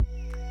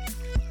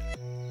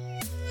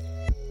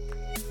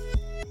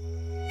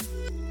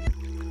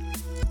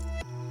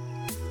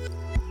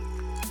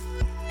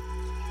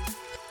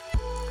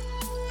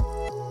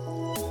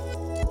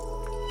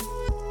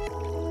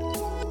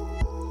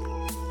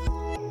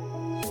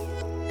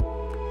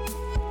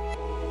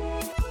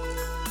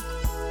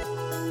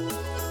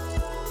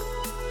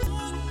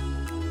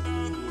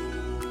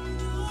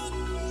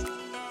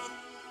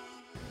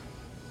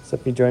So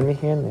if you join me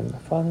here in the name of the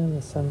Father, and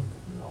the Son,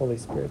 and the Holy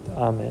Spirit.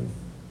 Amen.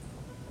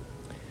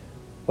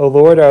 O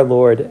Lord, our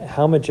Lord,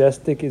 how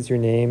majestic is your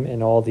name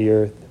in all the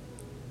earth.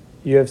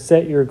 You have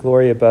set your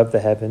glory above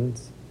the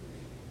heavens.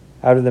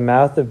 Out of the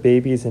mouth of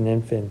babies and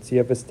infants, you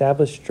have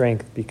established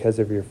strength because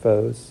of your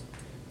foes,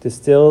 to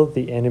still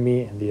the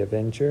enemy and the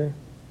avenger.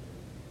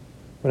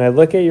 When I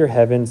look at your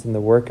heavens and the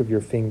work of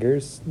your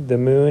fingers, the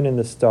moon and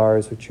the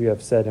stars which you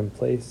have set in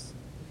place,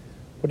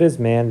 what is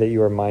man that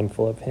you are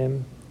mindful of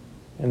him,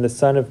 and the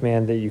son of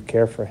man that you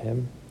care for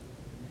him?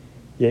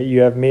 Yet you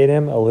have made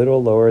him a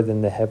little lower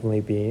than the heavenly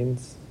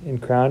beings,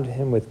 and crowned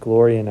him with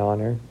glory and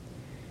honor.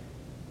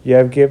 You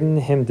have given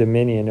him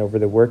dominion over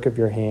the work of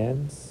your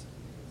hands.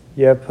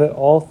 You have put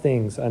all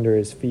things under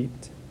his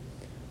feet,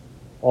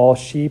 all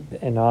sheep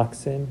and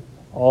oxen,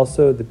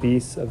 also the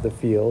beasts of the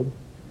field,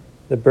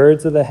 the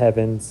birds of the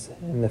heavens,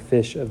 and the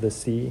fish of the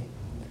sea,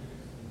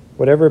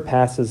 whatever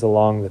passes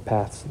along the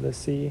paths of the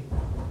sea.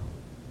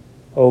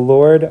 O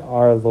Lord,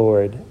 our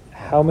Lord,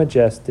 how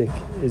majestic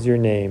is your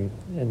name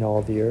in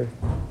all the earth.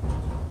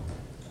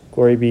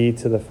 Glory be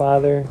to the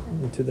Father,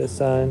 and to the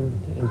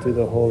Son, and to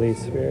the Holy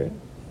Spirit,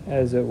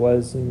 as it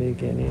was in the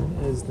beginning,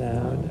 is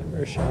now, and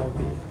ever shall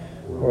be,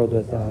 world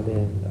without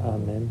end.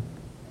 Amen.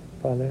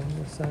 Father,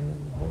 and the Son,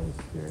 and the Holy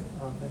Spirit.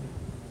 Amen.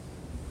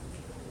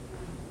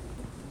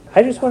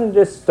 I just wanted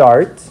to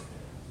start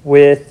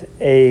with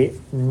a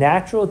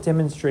natural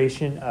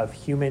demonstration of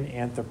human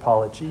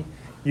anthropology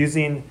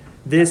using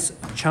this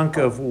chunk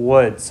of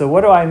wood. So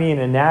what do I mean,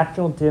 a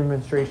natural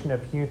demonstration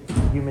of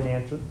human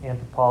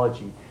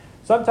anthropology?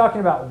 So I'm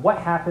talking about what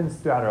happens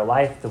throughout our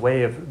life, the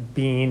way of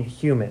being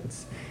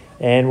humans.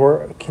 And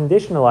we're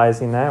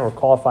conditionalizing that, we're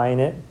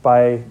qualifying it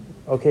by,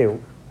 okay,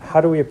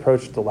 how do we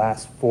approach the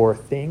last four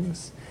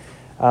things?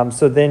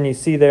 So then you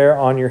see there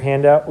on your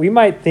handout, we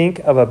might think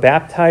of a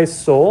baptized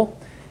soul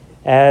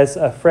as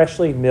a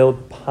freshly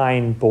milled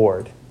pine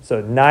board.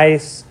 So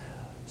nice,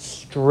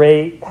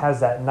 straight, has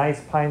that nice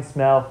pine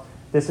smell.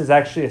 This is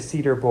actually a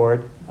cedar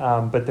board,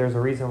 but there's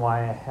a reason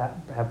why I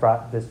have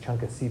brought this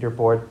chunk of cedar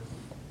board.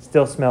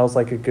 Still smells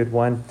like a good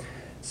one.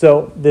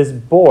 So this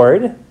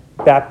board,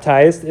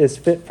 baptized, is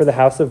fit for the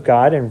house of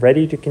God and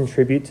ready to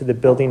contribute to the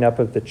building up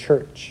of the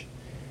church.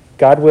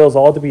 God wills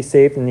all to be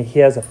saved, and he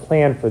has a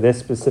plan for this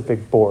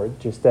specific board,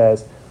 just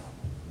as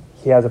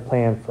he has a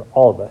plan for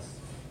all of us.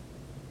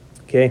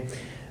 Okay?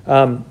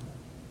 So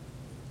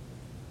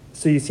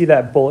you see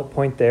that bullet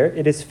point there.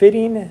 It is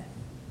fitting,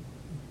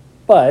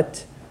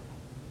 but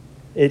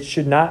it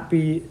should not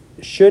be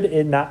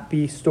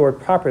stored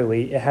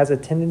properly, it has a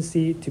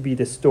tendency to be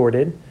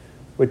distorted,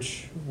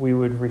 which we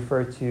would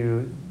refer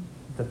to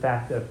the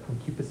fact of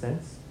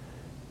concupiscence,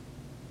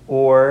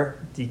 or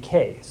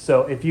decay.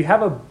 So if you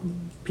have a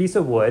piece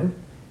of wood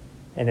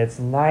and it's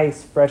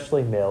nice,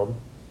 freshly milled,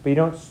 but you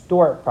don't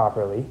store it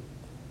properly,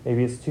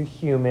 maybe it's too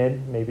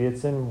humid, maybe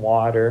it's in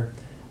water,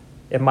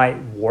 it might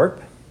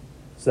warp.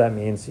 So that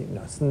means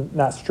it's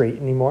not straight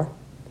anymore.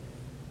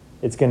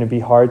 It's going to be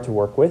hard to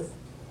work with.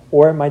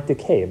 Or it might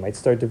decay. It might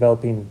start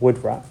developing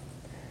wood rot.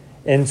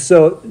 And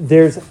so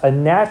there's a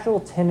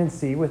natural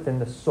tendency within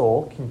the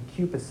soul,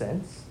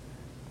 concupiscence,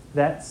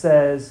 that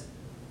says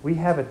we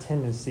have a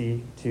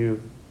tendency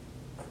to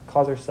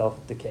cause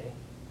ourselves decay.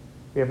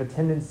 We have a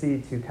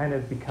tendency to kind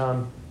of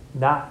become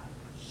not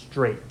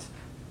straight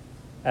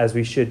as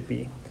we should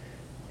be.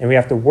 And we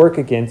have to work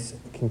against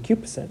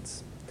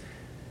concupiscence.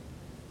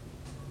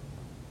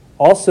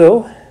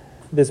 Also,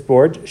 this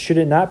board, should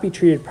it not be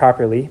treated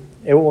properly,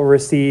 it will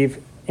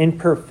receive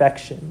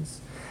imperfections.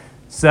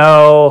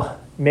 So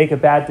make a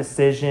bad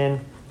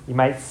decision, you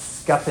might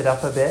scuff it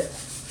up a bit,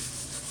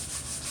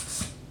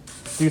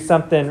 do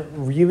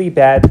something really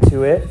bad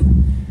to it,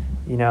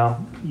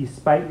 you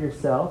spite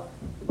yourself,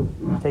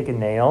 take a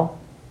nail,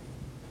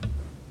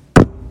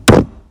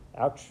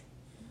 ouch,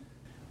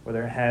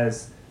 whether it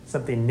has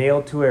something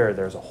nailed to it or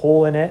there's a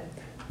hole in it,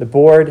 the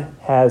board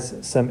has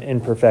some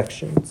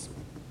imperfections.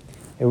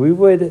 And we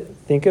would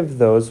think of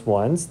those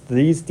ones.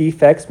 These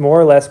defects more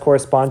or less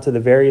correspond to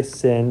the various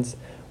sins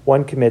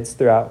one commits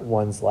throughout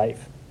one's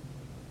life.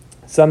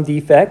 Some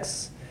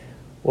defects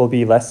will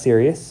be less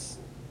serious.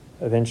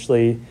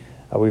 Eventually,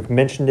 we've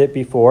mentioned it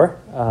before,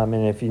 and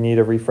if you need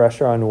a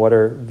refresher on what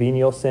are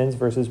venial sins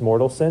versus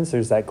mortal sins,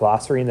 there's that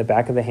glossary in the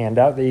back of the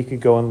handout that you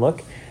could go and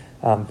look.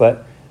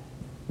 But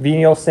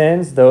venial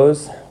sins,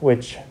 those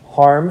which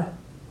harm,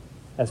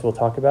 as we'll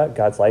talk about,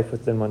 God's life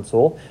within one's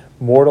soul.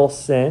 Mortal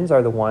sins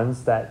are the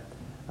ones that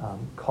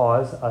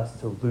cause us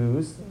to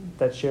lose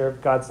that share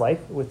of God's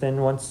life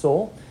within one's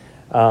soul.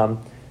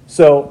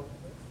 So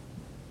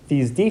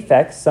these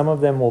defects, some of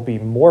them will be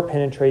more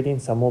penetrating,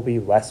 some will be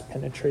less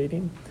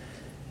penetrating.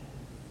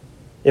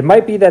 It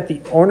might be that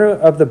the owner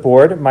of the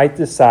board might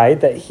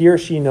decide that he or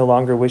she no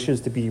longer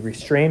wishes to be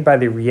restrained by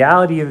the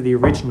reality of the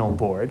original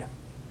board.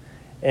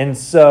 And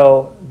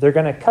so they're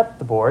going to cut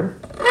the board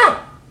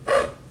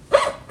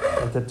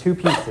into two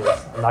pieces.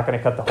 I'm not going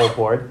to cut the whole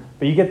board,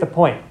 but you get the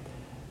point.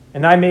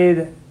 And I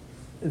made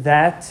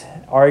that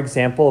our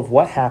example of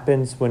what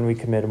happens when we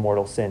commit a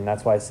mortal sin.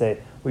 That's why I say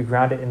we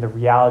ground it in the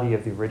reality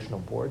of the original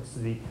board. So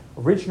the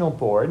original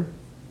board,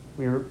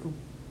 we were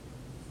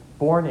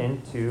born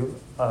into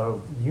a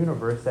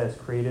universe that is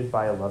created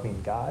by a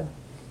loving God.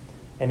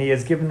 And he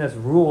has given us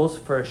rules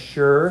for a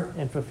sure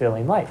and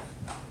fulfilling life.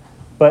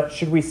 But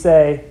should we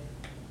say,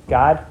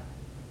 God,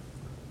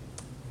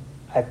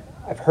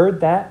 I've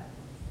heard that,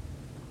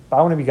 but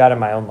I want to be God in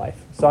my own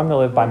life. So I'm going to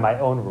live by my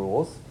own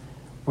rules.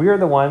 We are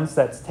the ones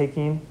that's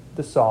taking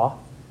the saw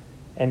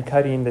and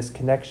cutting this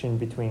connection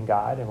between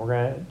God, and we're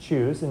going to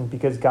choose. And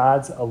because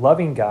God's a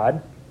loving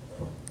God,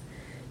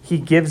 he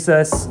gives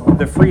us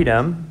the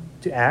freedom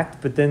to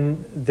act, but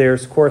then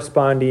there's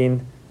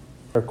corresponding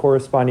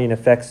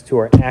effects to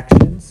our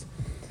actions.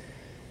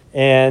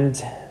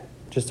 And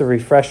just a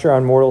refresher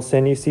on mortal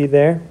sin you see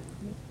there.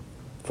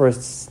 For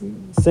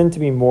sin to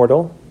be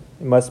mortal,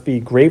 it must be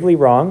gravely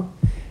wrong,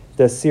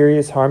 does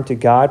serious harm to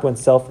God,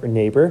 oneself, or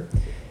neighbor.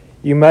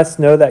 You must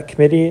know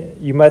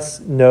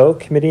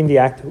committing the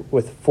act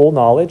with full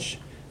knowledge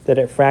that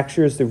it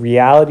fractures the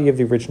reality of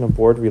the original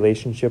board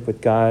relationship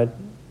with God,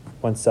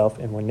 oneself,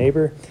 and one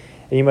neighbor.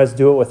 And you must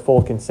do it with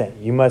full consent.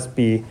 You must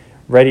be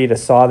ready to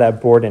saw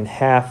that board in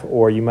half,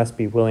 or you must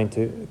be willing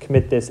to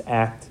commit this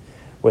act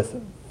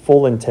with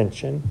full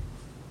intention,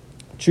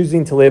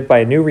 choosing to live by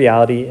a new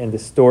reality and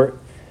distort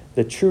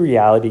the true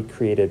reality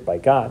created by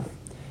God.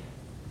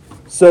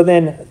 So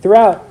then,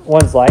 throughout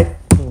one's life,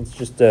 it's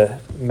just a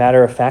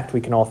matter of fact,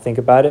 we can all think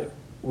about it,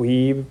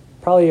 we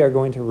probably are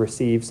going to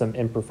receive some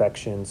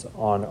imperfections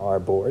on our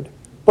board.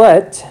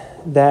 But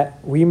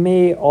that we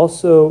may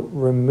also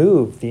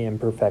remove the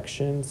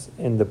imperfections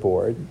in the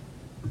board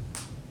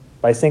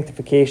by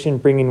sanctification,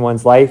 bringing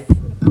one's life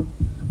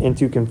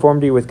into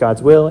conformity with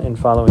God's will and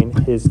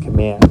following his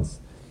commands.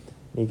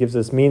 He gives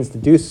us means to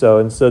do so,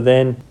 and so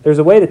then there's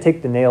a way to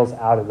take the nails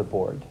out of the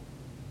board.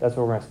 That's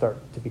what we're going to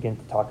start to begin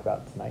to talk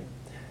about tonight.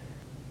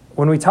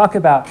 When we talk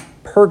about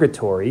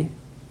purgatory,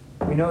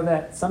 we know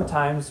that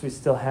sometimes we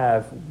still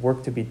have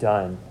work to be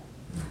done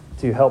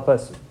to help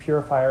us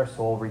purify our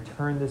soul,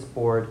 return this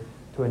board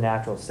to a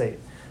natural state.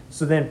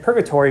 So then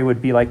purgatory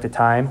would be like the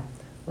time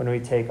when we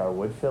take our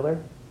wood filler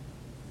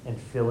and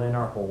fill in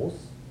our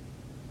holes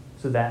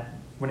so that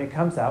when it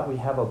comes out, we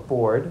have a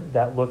board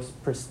that looks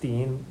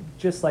pristine,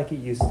 just like it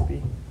used to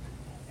be.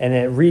 And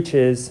it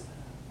reaches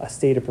a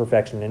state of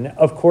perfection. And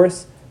of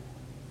course,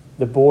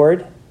 the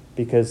board,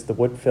 because the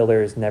wood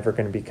filler is never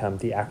going to become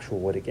the actual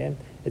wood again,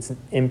 it's an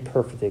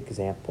imperfect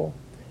example.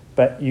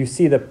 But you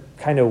see the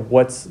kind of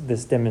what's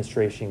this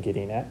demonstration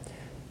getting at.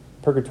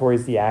 Purgatory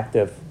is the act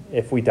of,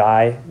 if we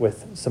die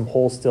with some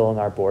holes still in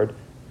our board,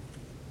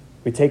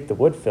 we take the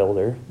wood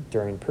filler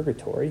during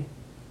purgatory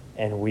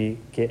and we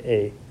get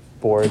a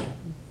board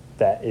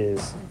that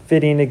is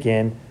fitting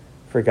again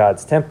for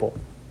God's temple,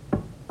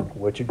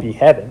 which would be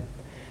heaven.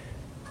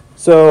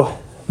 So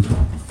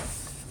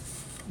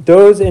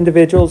those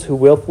individuals who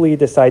willfully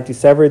decide to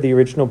sever the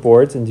original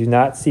boards and do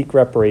not seek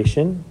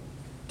reparation,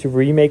 to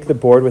remake the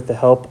board with the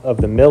help of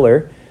the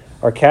miller,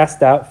 are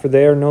cast out, for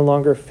they are no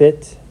longer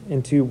fit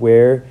into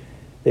where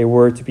they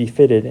were to be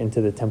fitted into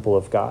the temple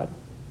of God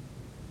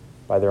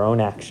by their own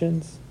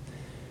actions.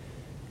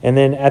 And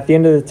then at the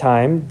end of the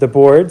time, the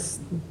boards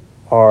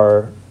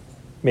are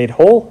made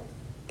whole,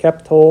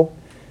 kept whole,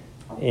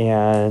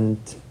 and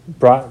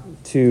brought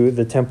to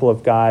the temple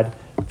of God,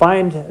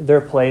 find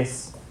their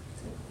place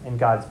in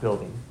God's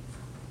building.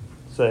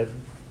 So it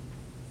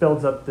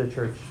builds up the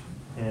church,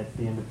 and it's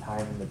the end of time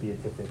and the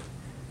beatific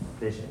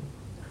vision.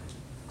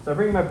 So I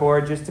bring my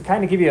board just to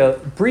kind of give you a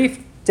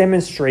brief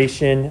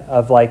demonstration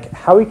of like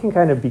how we can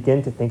kind of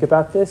begin to think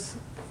about this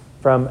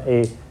from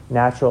a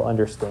natural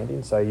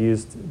understanding. So I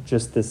used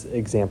just this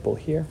example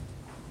here.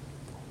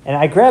 And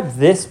I grabbed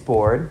this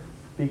board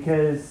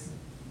because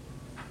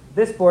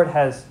this board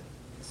has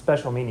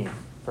special meaning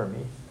for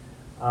me.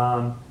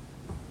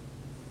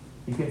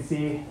 You can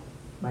see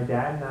my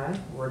dad and I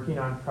working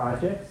on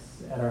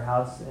projects at our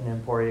house in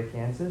Emporia,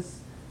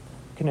 Kansas.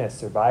 Couldn't have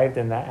survived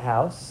in that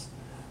house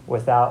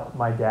without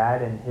my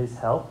dad and his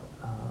help.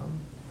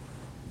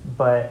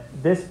 But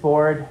this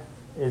board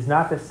is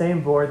not the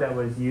same board that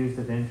was used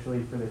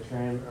eventually for the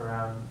trim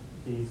around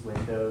these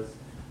windows,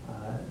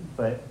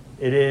 but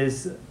it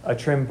is a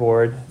trim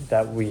board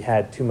that we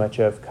had too much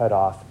of cut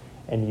off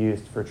and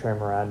used for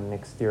trim around an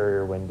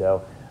exterior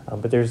window.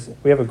 But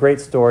we have a great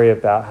story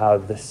about how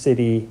the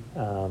city,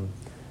 I don't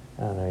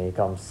know, you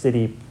call them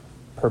city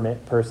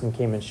permit person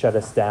came and shut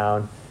us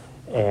down.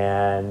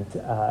 And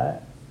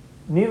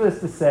needless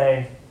to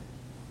say,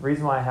 the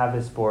reason why I have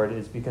this board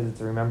is because it's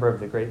a remember of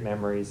the great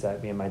memories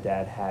that me and my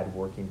dad had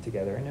working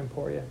together in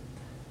Emporia.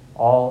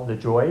 All the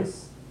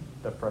joys,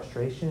 the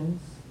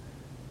frustrations,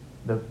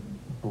 the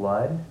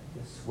blood,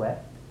 the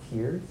sweat,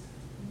 tears,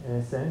 in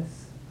a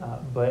sense.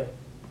 But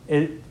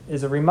it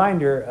is a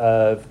reminder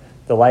of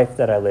the life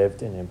that I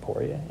lived in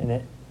Emporia. And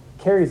it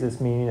carries this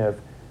meaning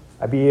of,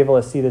 I'd be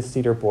able to see this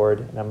cedar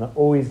board, and I'm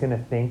always going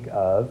to think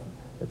of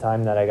the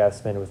time that I got to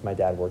spend with my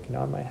dad working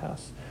on my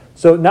house.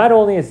 So not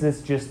only is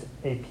this just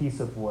a piece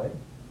of wood,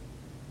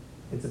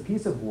 it's a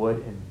piece of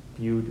wood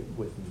imbued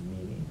with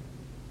meaning.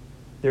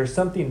 there's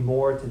something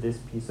more to this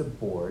piece of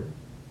board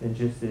than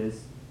just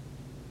is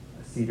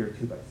a cedar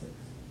 2x6.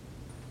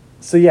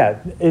 So yeah,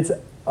 it's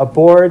a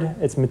board,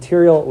 it's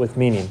material with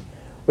meaning,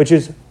 which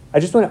is, I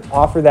just want to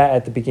offer that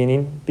at the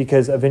beginning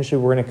because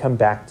eventually we're going to come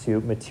back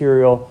to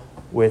material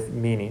with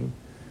meaning.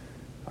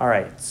 All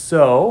right,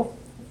 so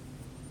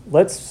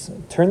let's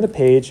turn the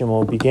page and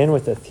we'll begin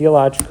with a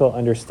theological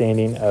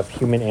understanding of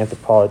human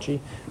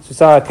anthropology. So we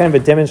saw kind of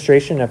a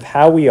demonstration of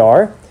how we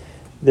are,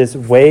 this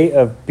way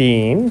of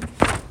being.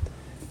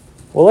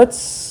 Well,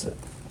 let's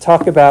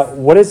talk about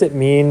what does it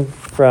mean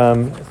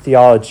from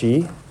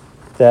theology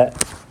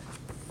that,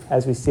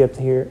 as we see up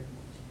here,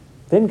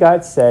 then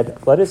God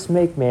said, let us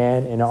make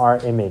man in our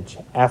image,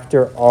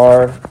 after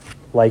our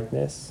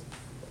likeness.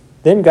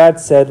 Then God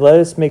said, let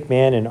us make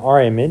man in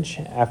our image,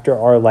 after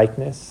our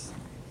likeness,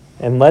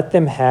 and let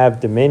them have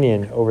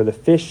dominion over the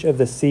fish of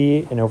the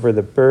sea, and over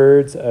the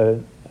birds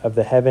of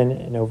the heaven,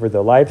 and over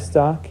the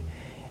livestock,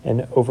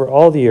 and over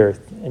all the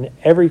earth, and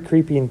every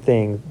creeping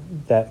thing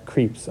that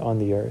creeps on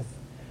the earth.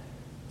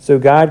 So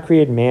God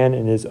created man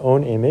in his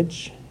own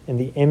image. In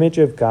the image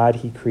of God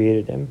he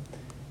created him.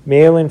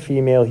 Male and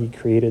female he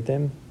created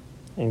them,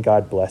 and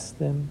God blessed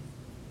them.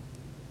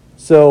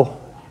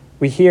 So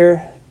we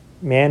hear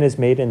man is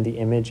made in the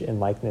image and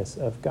likeness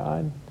of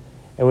God.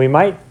 And we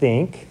might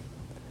think,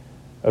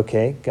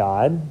 okay,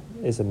 God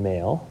is a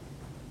male.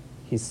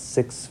 He's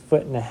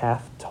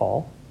 6'1.5"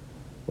 tall,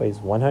 weighs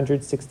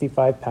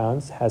 165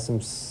 pounds, has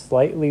some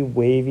slightly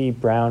wavy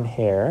brown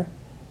hair,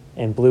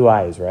 and blue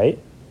eyes, right?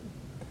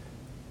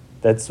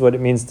 That's what it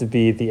means to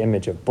be the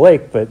image of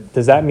Blake, but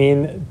does that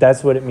mean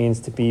that's what it means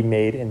to be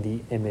made in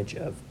the image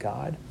of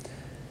God?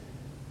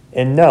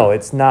 And no,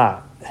 it's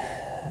not.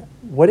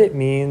 What it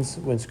means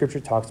when Scripture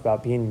talks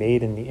about being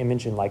made in the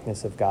image and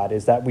likeness of God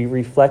is that we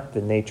reflect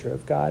the nature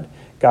of God.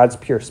 God's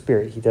pure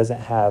spirit. He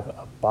doesn't have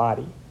a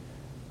body.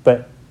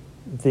 But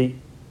the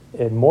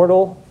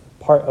immortal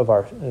part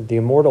of the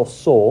immortal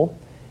soul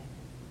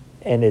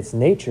and its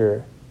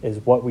nature is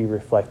what we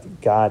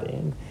reflect God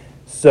in.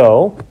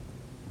 So,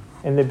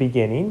 in the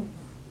beginning,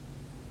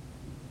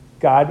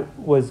 God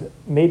was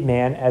made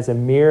man as a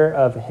mirror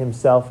of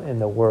himself in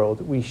the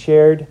world. We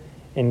shared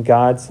in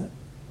God's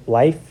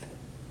life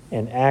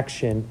and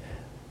action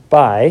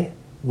by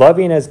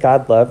loving as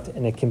God loved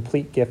in a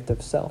complete gift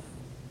of self.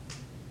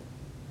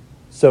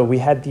 So we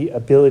had the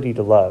ability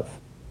to love.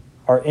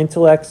 Our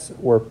intellects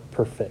were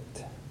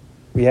perfect.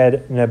 We had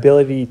an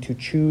ability to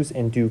choose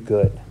and do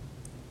good.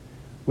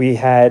 We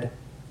had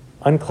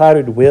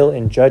unclouded will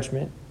and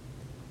judgment,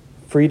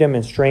 freedom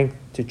and strength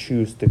to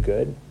choose the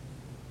good.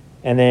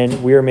 And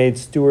then we were made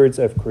stewards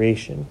of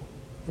creation.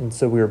 And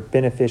so we were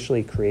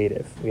beneficially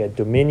creative. We had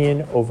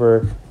dominion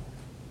over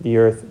the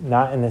earth,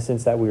 not in the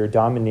sense that we were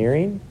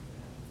domineering,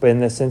 but in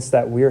the sense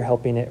that we're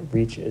helping it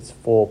reach its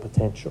full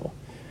potential.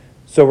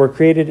 So we're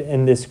created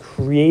in this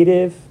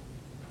creative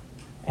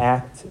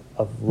act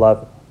of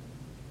love.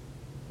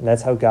 And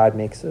that's how God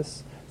makes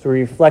us. So we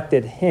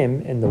reflected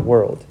him in the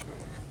world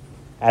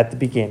at the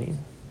beginning.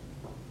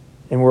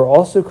 And we're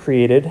also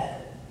created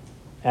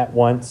at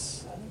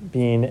once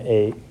being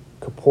a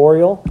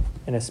corporeal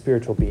and a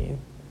spiritual being.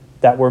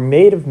 That we're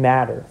made of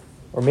matter,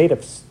 or made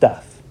of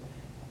stuff,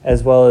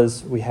 as well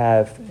as we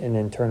have an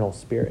internal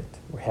spirit.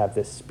 We have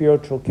this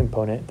spiritual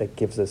component that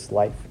gives us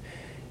life.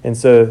 And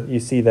so you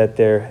see that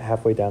there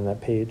halfway down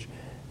that page.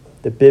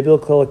 The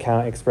biblical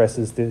account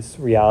expresses this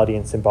reality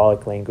in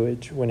symbolic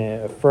language when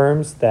it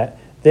affirms that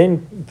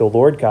then the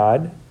Lord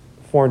God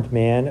formed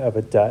man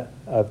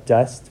of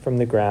dust from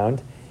the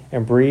ground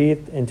and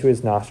breathed into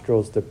his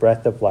nostrils the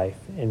breath of life,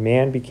 and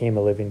man became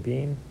a living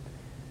being.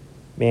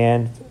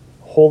 Man,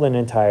 whole and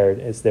entire,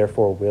 is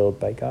therefore willed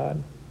by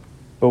God.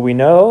 But we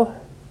know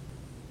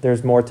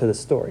there's more to the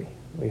story.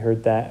 We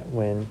heard that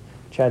when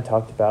Chad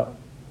talked about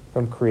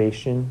from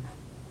creation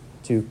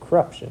to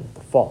corruption,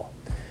 the fall.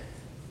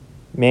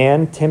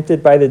 Man,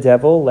 tempted by the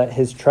devil, let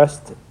his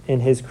trust in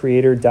his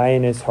Creator die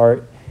in his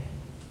heart,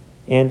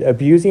 and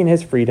abusing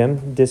his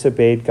freedom,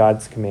 disobeyed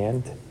God's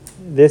command.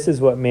 This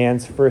is what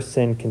man's first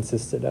sin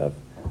consisted of.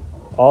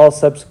 All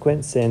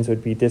subsequent sins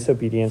would be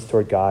disobedience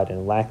toward God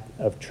and lack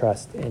of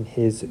trust in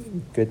his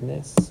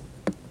goodness.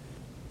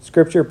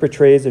 Scripture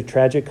portrays a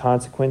tragic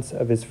consequence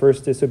of his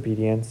first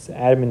disobedience.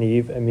 Adam and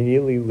Eve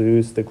immediately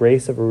lose the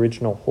grace of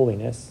original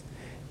holiness.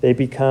 They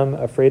become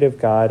afraid of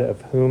God,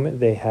 of whom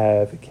they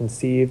have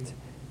conceived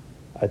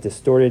a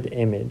distorted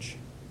image,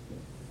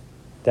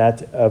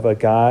 that of a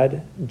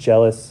God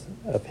jealous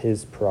of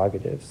his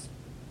prerogatives.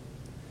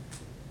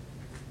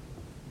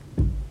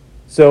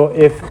 So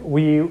if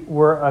we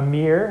were a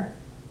mirror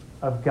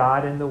of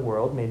God in the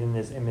world, made in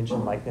his image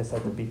and likeness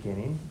at the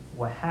beginning,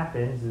 what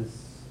happens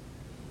is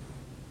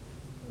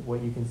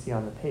what you can see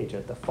on the page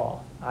at the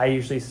fall. I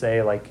usually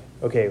say,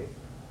 okay,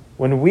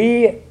 when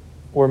we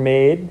were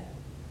made,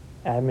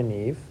 Adam and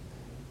Eve,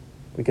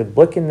 we could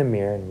look in the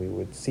mirror and we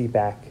would see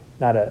back,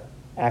 not an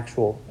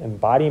actual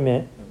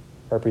embodiment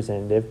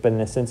representative, but in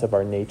a sense of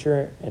our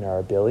nature and our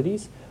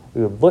abilities.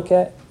 We would look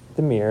at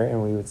the mirror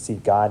and we would see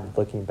God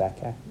looking back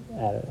at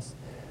us.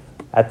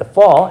 At the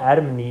fall,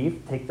 Adam and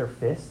Eve take their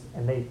fist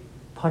and they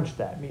punch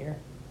that mirror,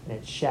 and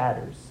it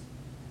shatters.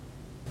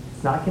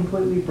 It's not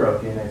completely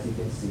broken, as you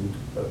can see,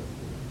 but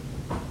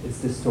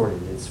it's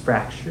distorted, it's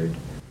fractured.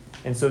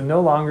 And so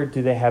no longer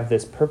do they have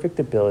this perfect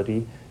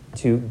ability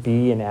to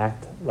be and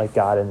act like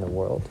God in the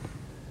world.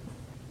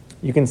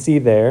 You can see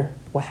there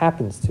what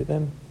happens to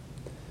them.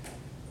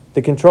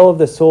 The control of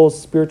the soul's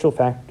spiritual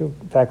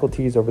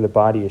faculties over the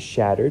body is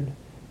shattered.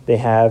 They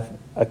have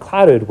a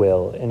clouded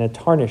will and a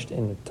tarnished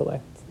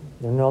intellect.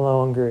 They're no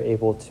longer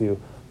able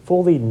to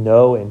fully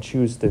know and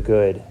choose the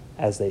good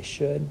as they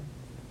should.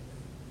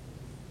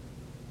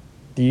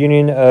 The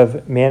union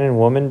of man and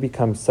woman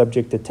becomes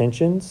subject to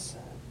tensions,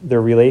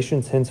 their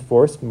relations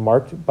henceforth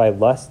marked by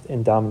lust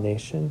and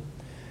domination.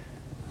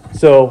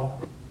 So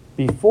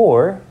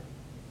before,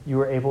 you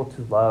were able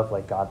to love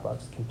like God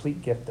loves,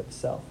 complete gift of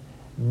self.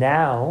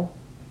 Now,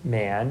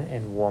 man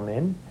and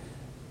woman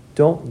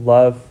don't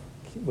love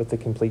with the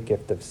complete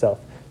gift of self.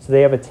 So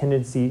they have a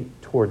tendency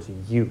towards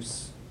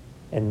use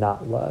and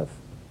not love.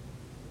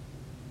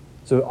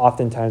 So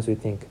oftentimes we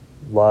think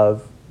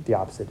love, the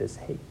opposite is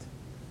hate.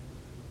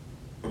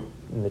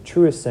 In the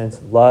truest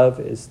sense, love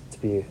is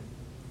to be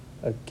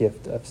a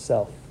gift of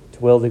self, to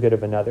will the good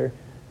of another.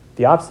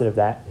 The opposite of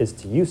that is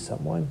to use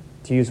someone,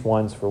 to use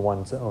one's for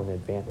one's own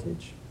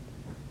advantage.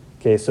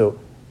 Okay, so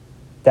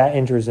that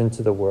enters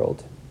into the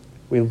world.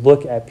 We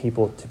look at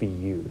people to be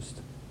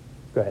used.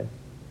 Go ahead.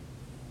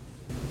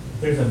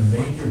 There's a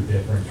major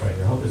difference right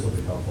here. I hope this will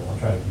be helpful. I'll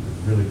try to keep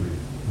it really brief.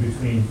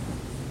 Between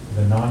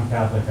the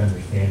non-Catholic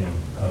understanding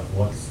of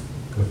what's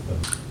with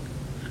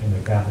them and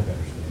the Catholic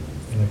understanding.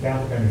 In the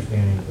Catholic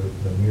understanding,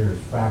 the mirror is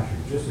fractured,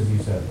 just as you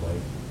said,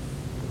 Blake,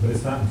 but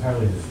it's not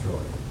entirely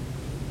destroyed.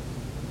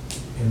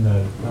 In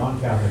the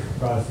non-Catholic,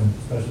 Protestant,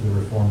 especially the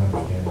Reformed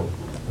understanding,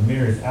 the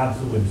mirror is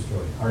absolutely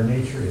destroyed. Our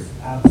nature is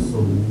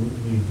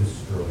absolutely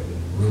destroyed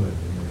and ruined,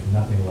 and there's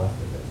nothing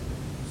left of it.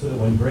 So that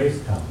when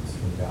grace comes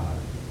from God,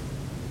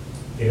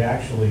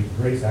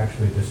 grace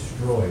actually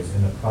destroys,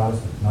 in the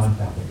Protestant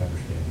non-Catholic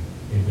understanding,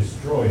 it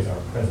destroys our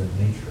present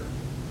nature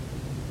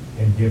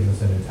and gives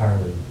us an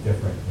entirely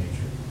different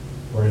nature.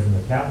 Whereas in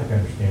the Catholic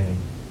understanding,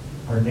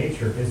 our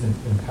nature isn't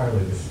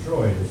entirely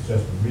destroyed, it's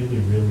just really,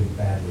 really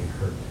badly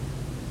hurt.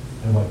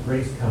 And what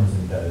grace comes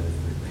and does is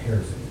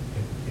repairs it.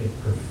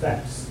 It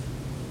perfects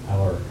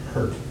our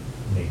hurt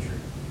nature.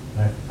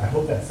 And I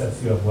hope that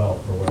sets you up well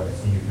for where I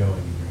see you going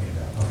in your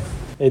handout.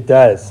 Okay. It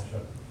does.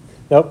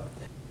 Nope.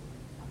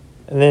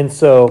 And then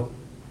so,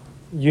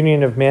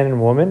 union of man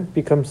and woman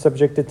becomes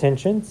subject to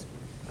tensions.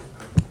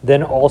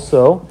 Then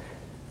also,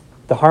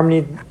 the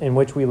harmony in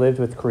which we lived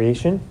with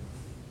creation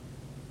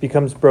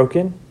becomes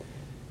broken.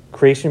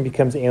 Creation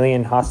becomes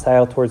alien and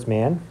hostile towards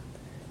man.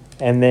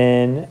 And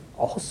then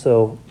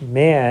also,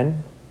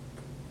 man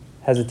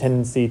has a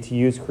tendency to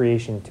use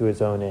creation to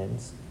his own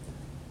ends,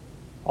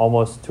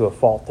 almost to a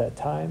fault at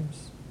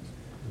times.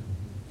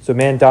 So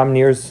man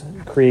domineers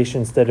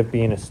creation instead of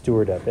being a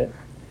steward of it.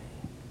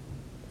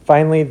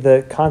 Finally,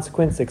 the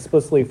consequence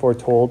explicitly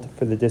foretold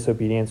for the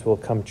disobedience will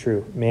come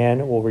true.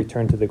 Man will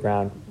return to the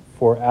ground,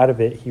 for out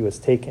of it he was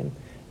taken.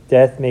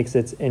 Death makes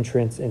its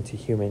entrance into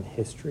human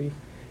history.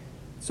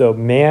 So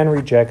man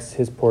rejects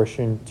his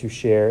portion to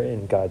share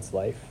in God's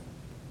life.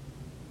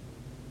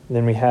 And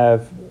then we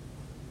have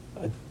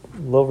a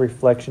little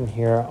reflection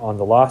here on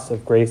the loss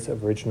of grace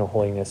of original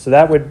holiness. So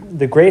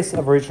the grace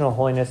of original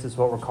holiness is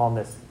what we're calling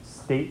this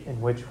state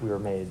in which we were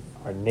made,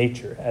 our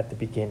nature at the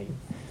beginning.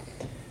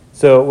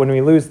 So when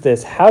we lose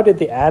this, how did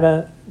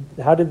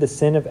the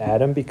sin of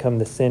Adam become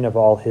the sin of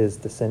all his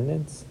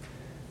descendants?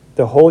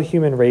 The whole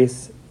human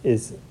race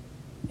is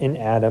in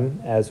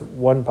Adam as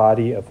one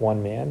body of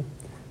one man.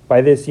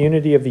 By this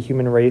unity of the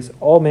human race,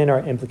 all men are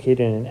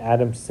implicated in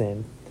Adam's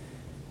sin,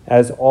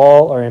 as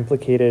all are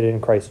implicated in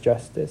Christ's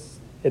justice.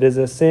 It is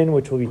a sin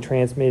which will be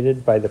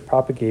transmitted by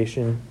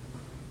propagation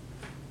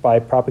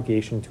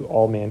to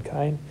all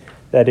mankind.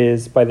 That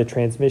is, by the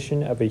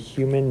transmission of a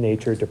human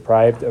nature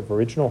deprived of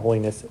original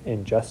holiness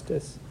and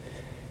justice.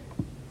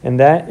 And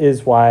that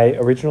is why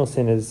original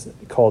sin is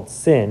called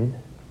sin,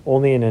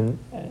 only in an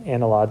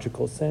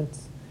analogical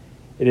sense.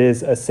 It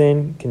is a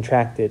sin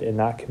contracted and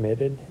not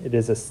committed. It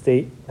is a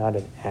state, not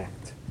an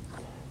act.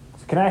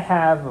 So can I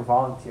have a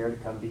volunteer to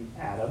come be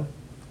Adam?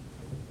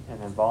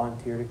 And a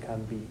volunteer to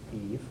come be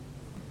Eve?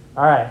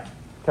 All right,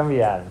 come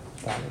be Adam,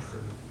 Thomas.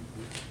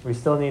 We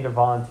still need a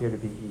volunteer to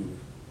be Eve.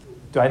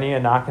 Do I need to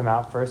knock him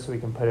out first so we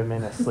can put him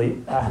in a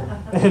sleep?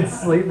 In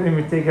sleep and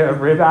we take a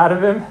rib out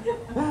of him?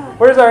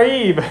 Where's our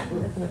Eve?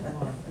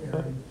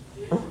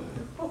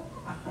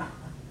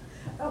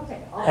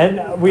 Okay.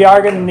 And we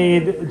are going to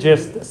need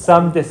just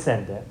some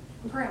descendant.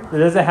 Grandma. It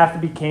doesn't have to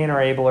be Cain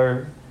or Abel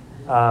or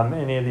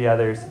any of the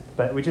others,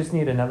 but we just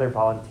need another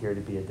volunteer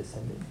to be a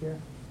descendant here.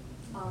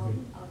 I'll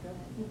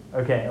go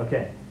ahead.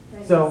 Okay.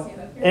 So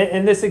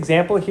in this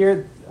example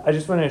here, I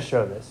just wanted to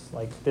show this.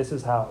 Like, this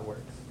is how it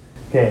works.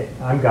 Okay,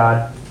 I'm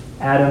God.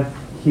 Adam,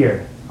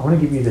 here. I want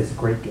to give you this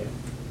great gift.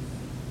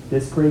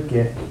 This great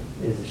gift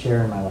is a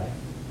share in my life.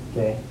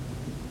 Okay?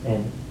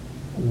 And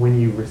when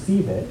you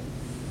receive it,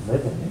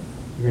 live in it,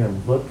 You're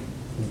going to look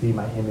and be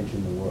my image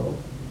in the world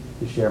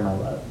to share my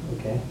love,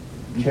 okay?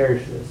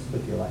 Cherish this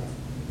with your life,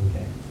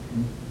 okay?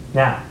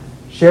 Now,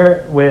 share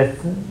it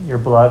with your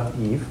beloved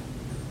Eve.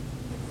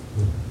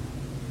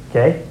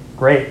 Okay,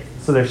 great.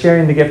 So they're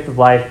sharing the gift of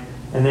life,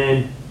 and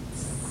then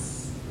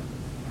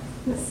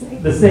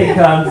the snake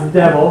comes, the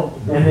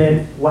devil, and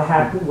then what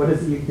happens? What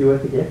does Eve do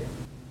with the gift?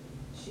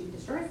 She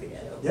destroys the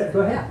gift. Yeah,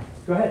 go ahead.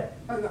 Go ahead.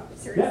 Oh, no,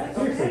 seriously? Yeah,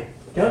 seriously.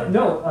 Okay.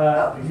 No,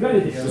 you got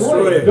to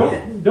destroy it.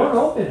 Don't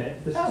open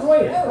it.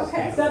 Destroy it. Oh,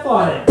 okay. Step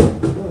on it.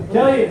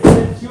 Kelly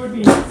said she would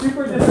be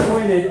super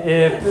disappointed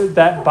if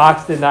that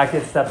box did not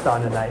get stepped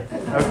on tonight.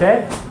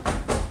 Okay?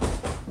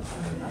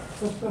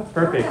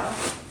 Perfect.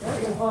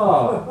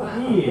 Oh,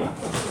 Eve,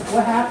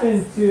 what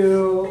happened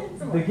to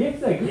the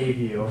gift I gave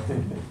you?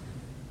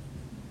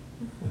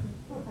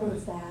 I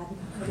was sad.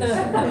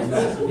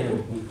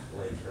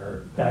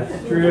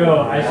 That's true.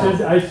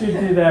 I should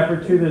do that for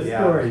to the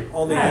story.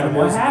 All the Adam,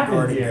 animals what happened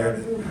guarding here?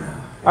 you.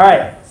 All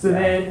right. So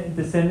then,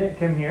 descendant,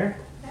 come here.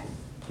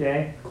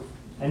 Okay.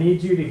 I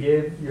need you to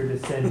give your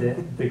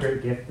descendant the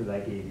great gift that I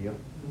gave you.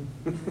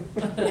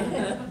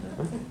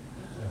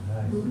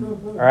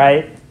 All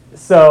right.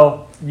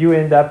 So you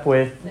end up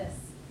with This.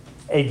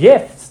 a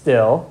gift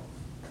still,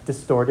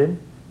 distorted,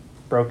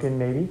 broken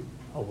maybe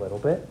a little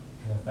bit.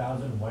 And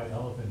 1,000 white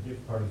elephant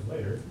gift parties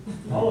later,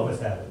 all of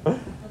us have it.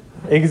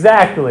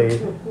 Exactly.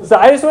 So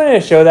I just wanted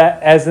to show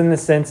that as in the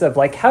sense of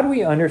like, how do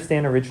we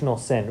understand original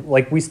sin?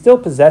 Like we still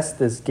possess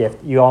this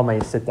gift. You all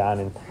may sit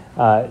down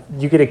and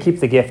you get to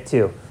keep the gift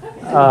too.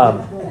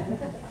 But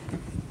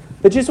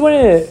just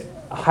wanted to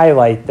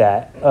highlight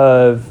that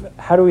of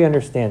how do we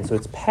understand? So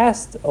it's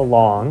passed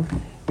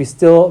along. We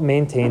still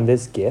maintain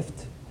this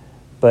gift,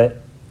 but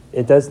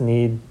it does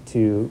need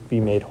to be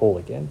made whole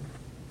again.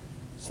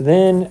 So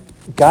then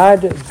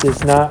God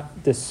does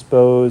not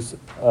dispose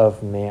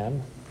of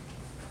man.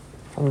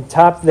 On the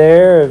top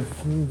there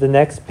of the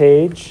next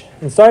page,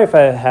 and sorry if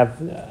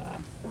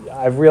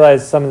I've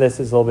realized some of this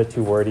is a little bit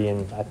too wordy,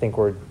 and I think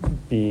would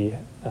be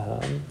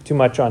too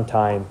much on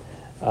time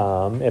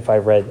if I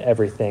read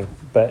everything.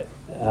 But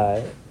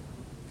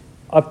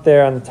up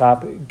there on the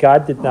top,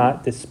 God did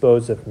not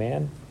dispose of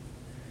man.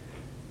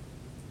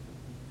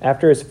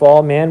 After his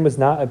fall, man was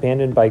not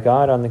abandoned by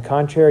God. On the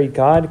contrary,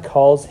 God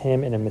calls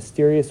him in a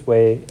mysterious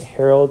way,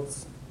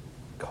 heralds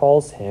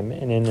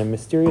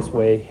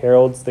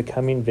the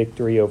coming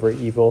victory over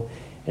evil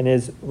and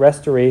his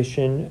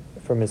restoration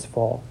from his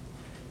fall.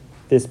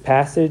 This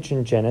passage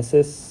in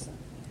Genesis,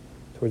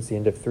 towards the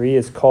end of 3,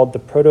 is called the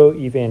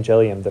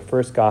Proto-Evangelium, the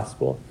first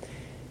gospel.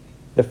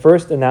 The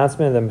first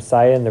announcement of the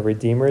Messiah and the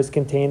Redeemer is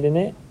contained in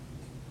it,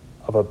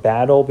 of a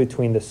battle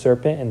between the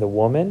serpent and the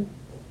woman,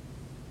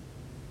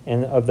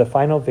 and of the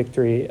final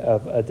victory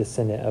of a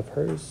descendant of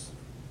hers.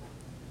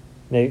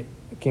 And it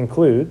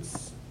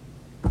concludes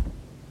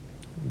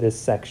this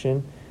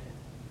section.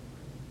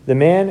 The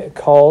man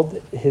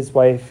called his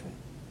wife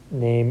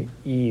name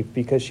Eve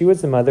because she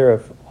was the mother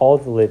of all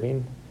the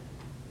living.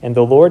 And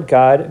the Lord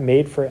God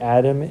made for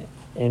Adam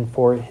and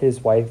for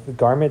his wife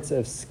garments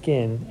of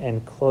skin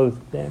and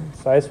clothed them.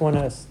 So I just want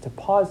us to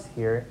pause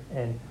here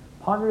and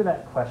ponder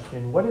that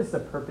question. What is the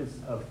purpose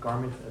of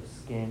garments of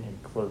skin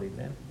and clothing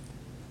them?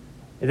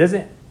 It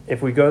doesn't,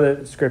 if we go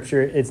to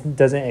Scripture, it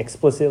doesn't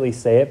explicitly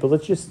say it, but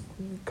let's just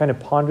kind of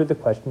ponder the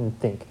question and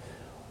think.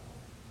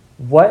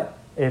 What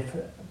if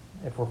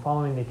we're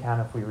following the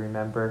account, if we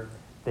remember,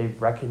 they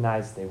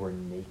recognized they were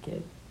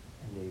naked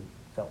and they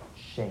felt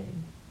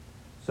shame.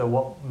 So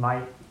what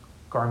might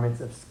garments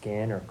of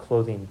skin or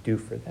clothing do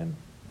for them?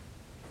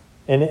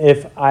 And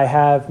if I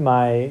have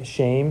my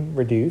shame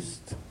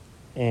reduced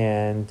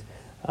and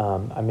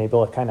I'm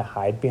able to kind of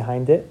hide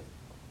behind it,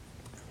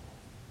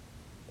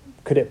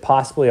 could it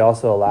possibly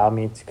also allow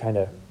me to kind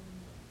of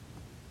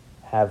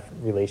have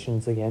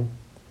relations again?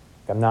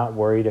 I'm not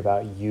worried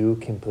about you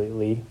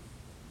completely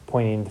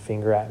pointing the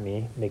finger at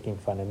me, making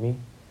fun of me,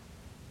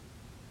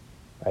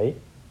 right?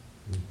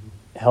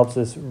 It helps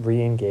us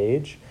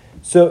re-engage.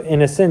 So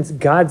in a sense,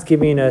 God's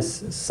giving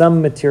us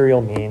some material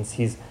means.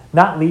 He's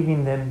not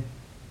leaving them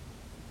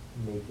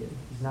naked.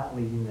 He's not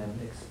leaving them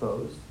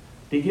exposed.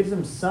 He gives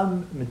them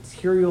some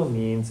material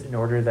means in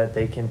order that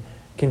they can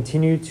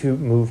continue to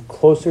move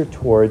closer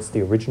towards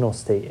the original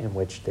state in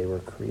which they were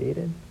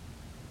created.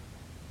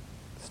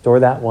 Store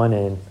that one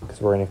in, because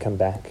we're going to come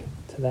back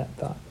to that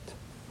thought.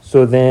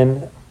 So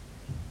then,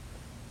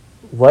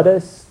 let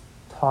us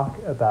talk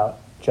about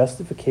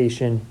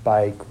justification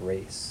by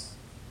grace.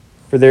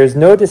 For there is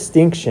no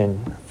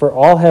distinction, for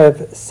all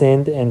have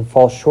sinned and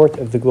fall short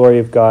of the glory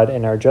of God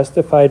and are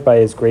justified by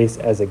his grace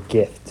as a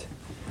gift,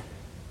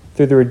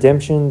 through the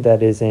redemption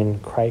that is in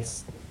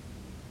Christ.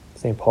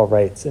 St. Paul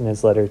writes in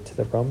his letter to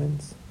the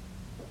Romans.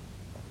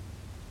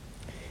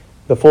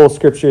 The full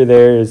scripture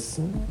there is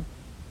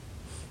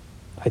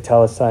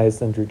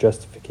italicized under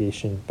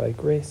justification by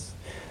grace.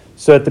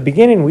 So at the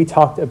beginning, we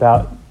talked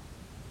about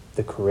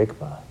the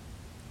kerygma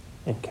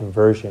and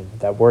conversion,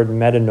 that word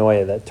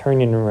metanoia, that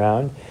turning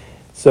around.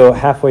 So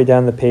halfway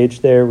down the page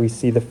there, we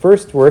see the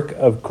first work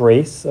of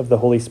grace of the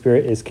Holy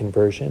Spirit is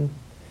conversion.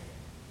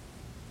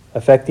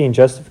 affecting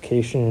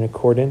justification in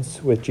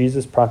accordance with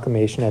Jesus'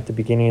 proclamation at the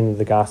beginning of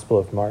the Gospel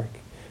of Mark.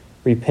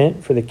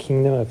 Repent, for the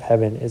kingdom of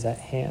heaven is at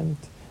hand.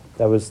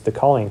 That was the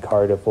calling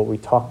card of what we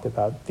talked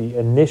about. The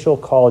initial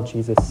call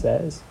Jesus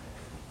says,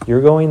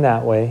 you're going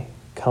that way,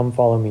 come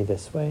follow me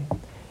this way.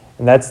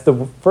 And that's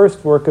the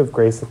first work of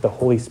grace that the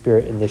Holy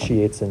Spirit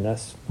initiates in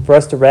us. For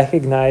us to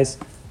recognize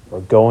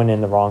we're going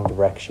in the wrong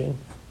direction.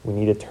 We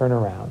need to turn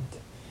around.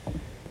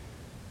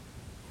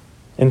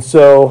 And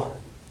so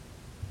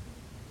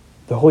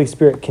the Holy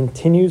Spirit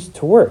continues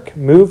to work.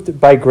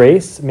 Moved by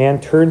grace, man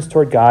turns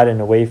toward God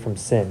and away from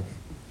sin,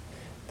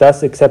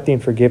 thus accepting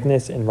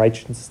forgiveness and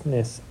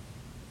righteousness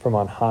from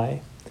on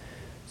high.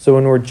 So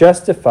when we're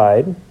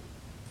justified,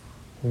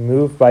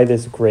 moved by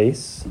this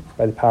grace,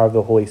 by the power of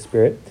the Holy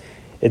Spirit,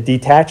 it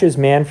detaches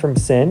man from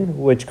sin,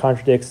 which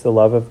contradicts the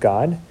love of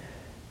God,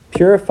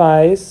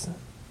 purifies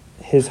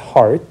his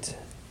heart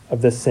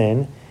of the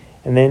sin,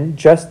 and then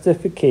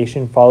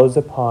justification follows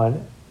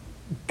upon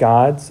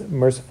God's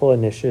merciful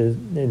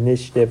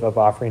initiative of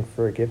offering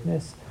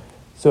forgiveness.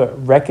 So it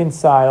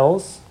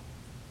reconciles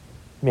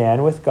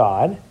man with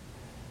God.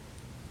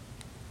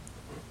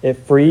 It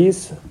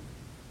frees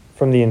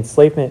from the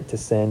enslavement to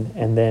sin,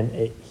 and then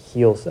it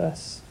heals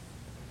us.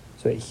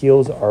 So it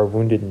heals our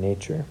wounded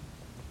nature.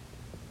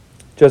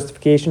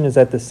 Justification is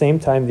at the same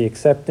time the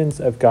acceptance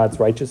of God's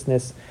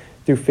righteousness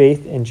through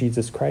faith in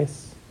Jesus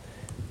Christ.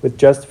 With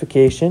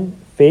justification,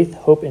 faith,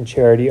 hope, and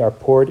charity are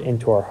poured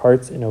into our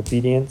hearts, and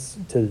obedience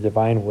to the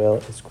divine will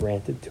is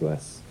granted to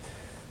us.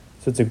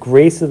 So it's a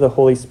grace of the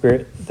Holy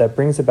Spirit that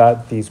brings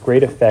about these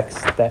great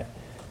effects that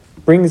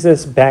brings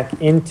us back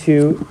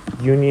into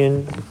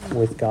union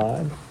with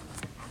God.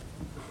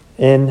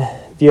 And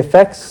the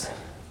effects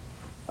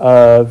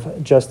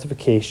of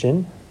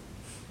justification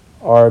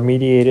are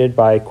mediated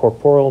by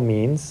corporeal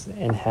means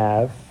and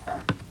have,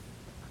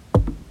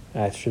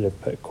 I should have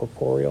put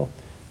corporeal,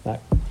 not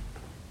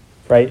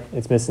right?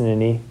 It's missing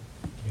an E.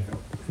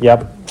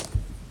 Yep.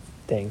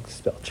 Dang,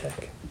 spell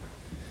check.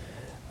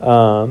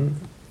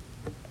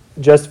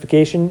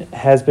 Justification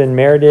has been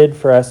merited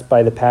for us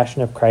by the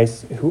passion of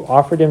Christ, who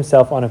offered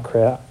himself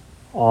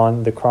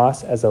on the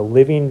cross as a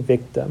living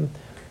victim,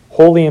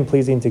 holy and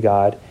pleasing to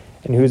God,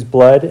 and whose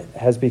blood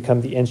has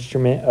become the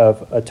instrument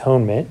of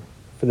atonement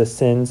for the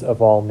sins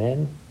of all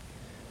men.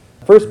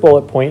 First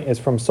bullet point is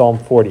from Psalm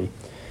 40.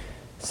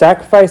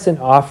 Sacrifice and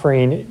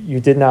offering you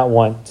did not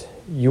want.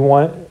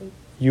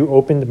 You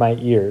opened my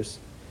ears.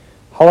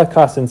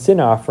 Holocaust and sin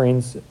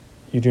offerings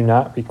you do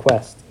not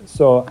request.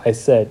 So I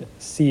said,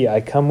 see,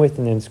 I come with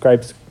an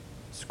inscribed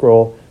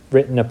scroll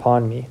written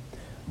upon me.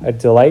 I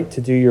delight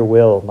to do your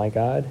will, my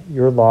God.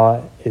 Your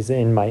law is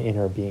in my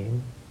inner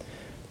being.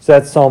 So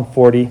that's Psalm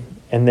 40.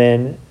 And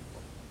then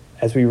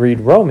as we read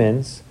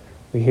Romans,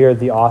 we hear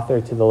the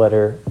author to the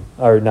letter,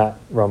 or not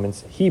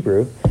Romans,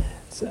 Hebrew.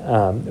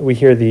 We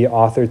hear the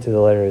author to the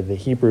letter of the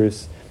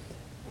Hebrews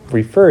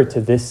refer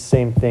to this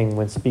same thing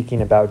when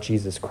speaking about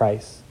Jesus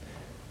Christ.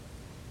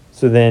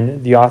 So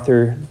then the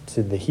author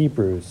to the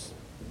Hebrews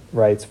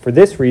writes, for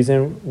this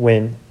reason,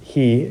 when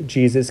he,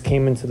 Jesus,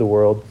 came into the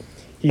world,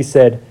 he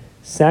said,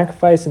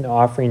 sacrifice and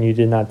offering you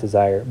did not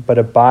desire, but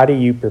a body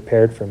you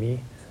prepared for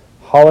me.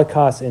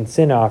 Holocaust and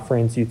sin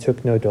offerings you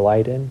took no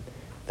delight in.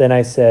 Then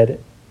I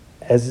said,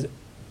 as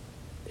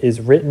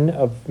is written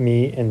of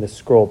me in the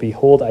scroll,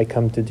 behold, I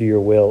come to do your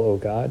will, O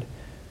God.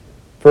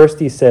 First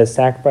he says,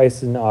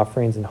 sacrifices and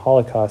offerings and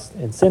holocaust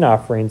and sin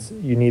offerings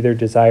you neither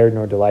desired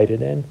nor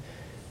delighted in.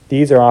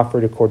 These are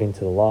offered according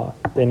to the law.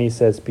 Then he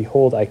says,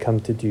 behold, I come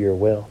to do your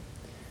will.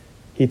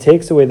 He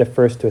takes away the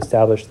first to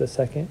establish the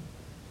second.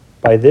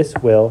 By this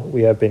will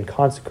we have been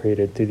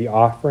consecrated through the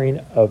offering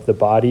of the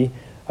body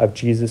of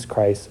Jesus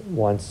Christ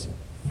once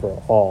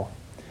for all.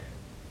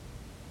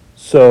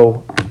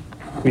 So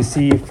we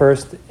see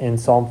first in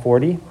Psalm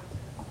 40,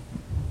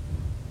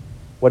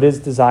 what is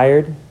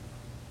desired?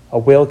 A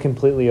will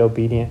completely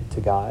obedient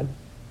to God.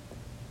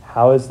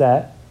 How is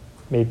that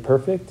made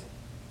perfect?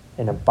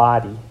 In a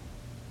body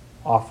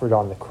offered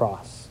on the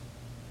cross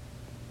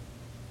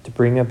to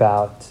bring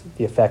about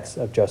the effects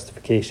of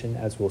justification,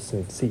 as we'll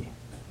soon see.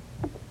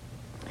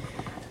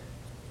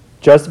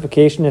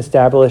 Justification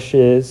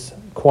establishes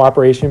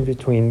cooperation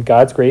between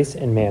God's grace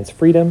and man's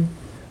freedom.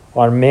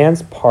 On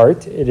man's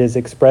part, it is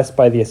expressed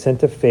by the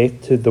assent of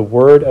faith to the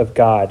Word of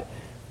God.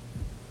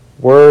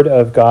 Word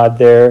of God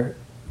there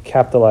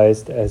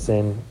capitalized as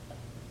in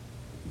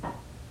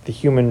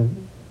the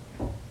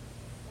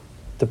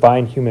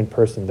divine human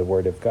person, the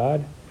Word of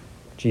God,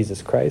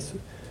 Jesus Christ,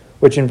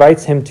 which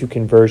invites him to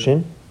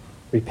conversion,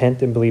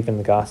 repent and believe in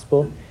the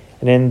gospel,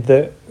 and in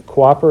the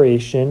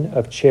cooperation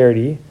of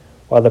charity,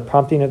 while the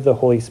prompting of the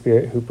Holy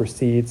Spirit who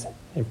precedes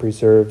and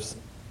preserves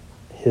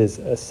his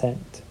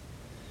assent.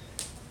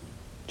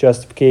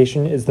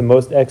 Justification is the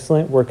most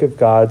excellent work of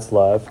God's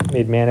love,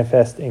 made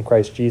manifest in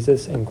Christ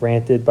Jesus and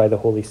granted by the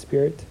Holy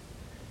Spirit.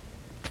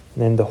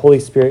 And then the Holy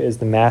Spirit is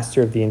the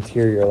master of the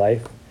interior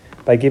life.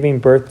 By giving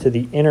birth to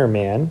the inner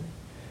man,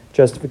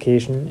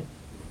 justification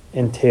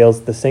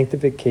entails the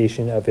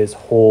sanctification of his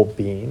whole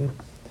being.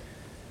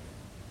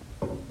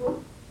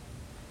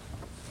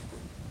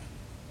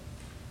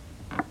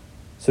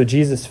 So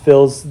Jesus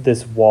fills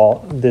this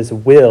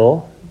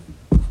will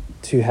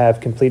to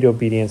have complete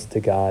obedience to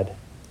God.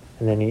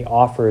 And then he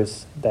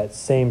offers that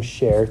same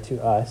share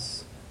to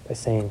us by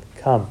saying,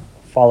 come,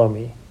 follow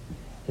me.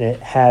 And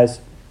it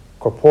has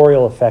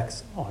corporeal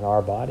effects on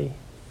our body,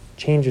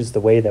 changes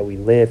the way that we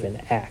live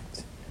and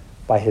act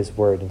by his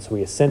word. And so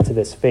we assent to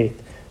this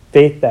faith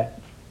that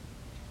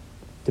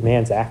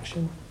demands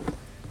action.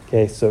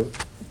 Okay, so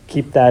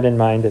keep that in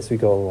mind as we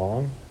go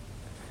along.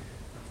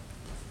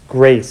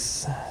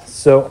 Grace.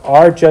 So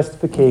our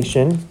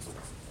justification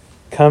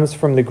comes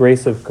from the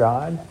grace of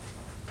God.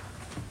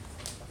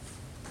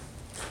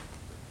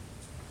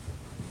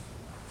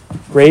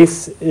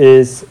 Grace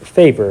is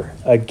favor,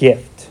 a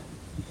gift.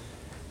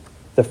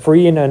 The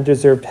free and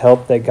undeserved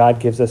help that God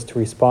gives us to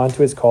respond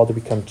to his call to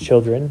become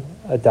children,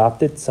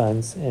 adopted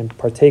sons, and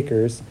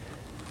partakers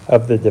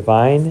of the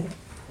divine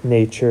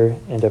nature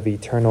and of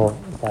eternal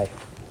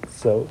life.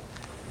 So,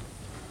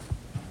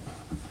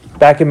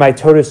 back in my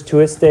Totus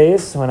Tuus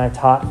days, when I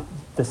taught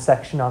the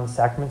section on the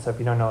sacraments, so if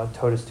you don't know what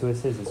Totus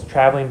Tuus is, it's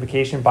Traveling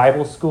Vacation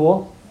Bible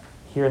School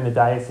here in the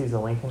Diocese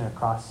of Lincoln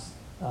across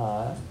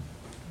the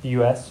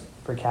U.S.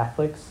 for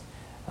Catholics.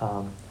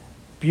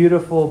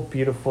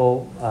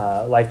 Beautiful,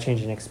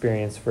 life-changing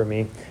experience for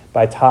me. But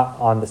I taught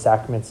on the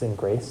sacraments and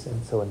grace,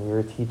 and so when we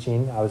were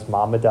teaching, I was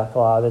mama duck a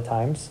lot of the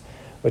times,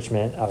 which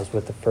meant I was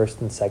with the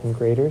first and second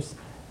graders.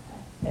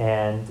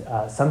 And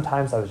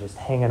sometimes I was just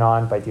hanging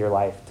on by dear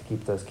life to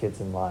keep those kids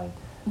in line.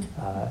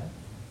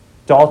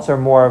 Adults are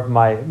more of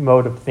my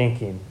mode of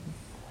thinking.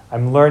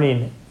 I'm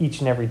learning each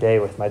and every day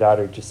with my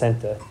daughter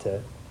Jacinta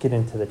to get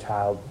into the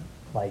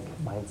childlike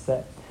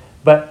mindset.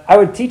 But I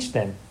would teach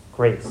them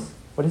grace.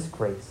 What is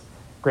grace?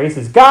 Grace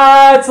is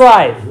God's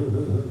life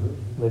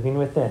living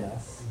within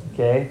us.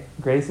 Okay?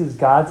 Grace is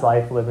God's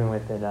life living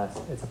within us.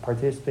 It's a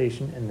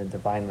participation in the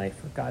divine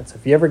life of God. So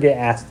if you ever get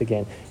asked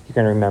again, you're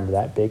going to remember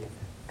that big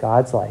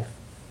God's life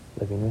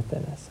living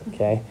within us.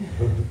 Okay?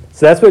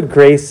 So that's what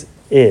grace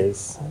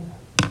is.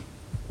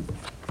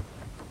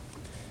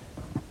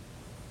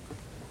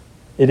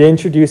 It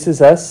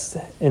introduces us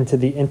into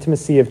the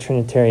intimacy of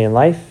Trinitarian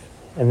life.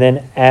 And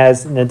then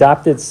as an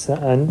adopted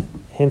son,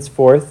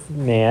 henceforth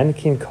man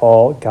can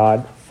call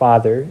God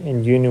Father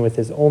in union with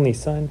his only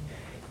Son.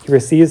 He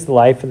receives the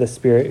life of the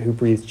Spirit who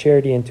breathes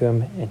charity into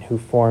him and who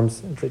forms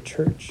the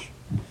church.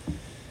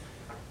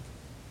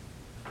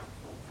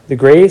 The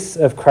grace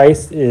of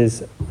Christ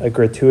is a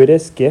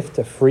gratuitous gift,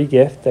 a free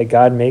gift that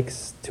God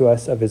makes to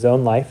us of his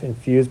own life,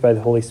 infused by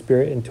the Holy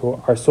Spirit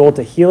into our soul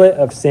to heal it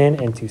of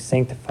sin and to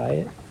sanctify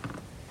it.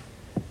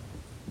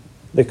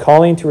 The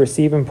calling to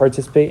receive and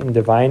participate in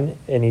divine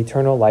and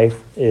eternal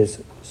life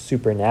is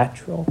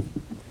supernatural.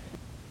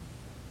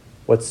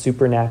 What's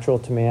supernatural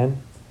to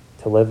man?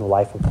 To live a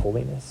life of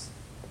holiness.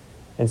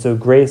 And so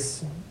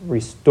grace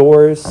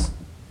restores,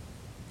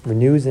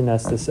 renews in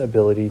us this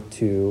ability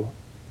to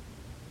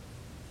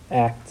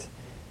act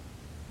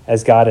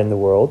as God in the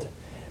world.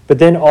 But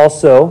then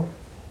also,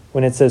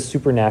 when it says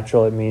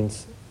supernatural, it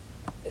means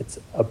it's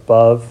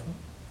above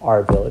our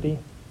ability.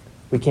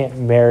 We can't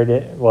merit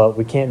it. Well,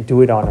 we can't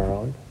do it on our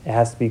own. It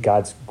has to be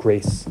God's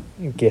grace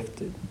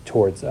gifted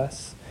towards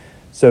us.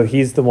 So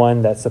he's the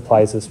one that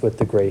supplies us with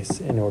the grace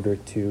in order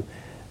to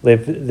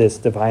live this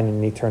divine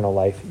and eternal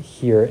life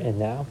here and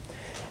now.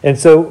 And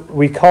so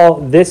we call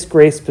this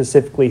grace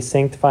specifically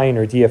sanctifying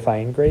or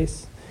deifying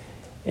grace.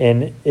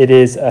 And it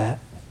is a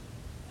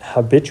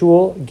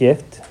habitual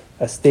gift,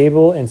 a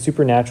stable and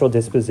supernatural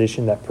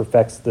disposition that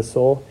perfects the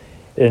soul.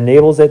 It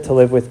enables it to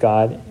live with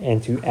God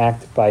and to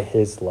act by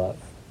his love.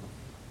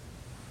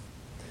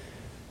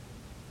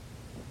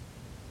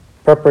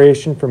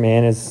 Preparation for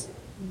man is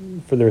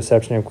for the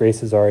reception of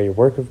grace is already a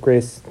work of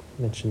grace.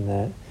 I mentioned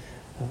that.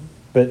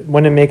 But I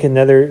want to make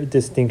another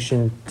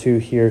distinction too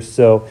here.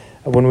 So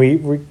when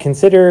we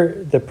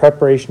consider the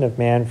preparation of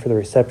man for the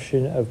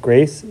reception of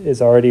grace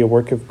is already a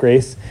work of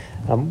grace,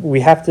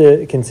 we have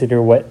to consider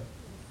what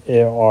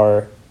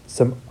are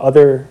some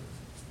other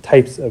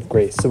types of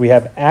grace. So we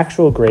have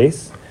actual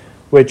grace,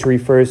 which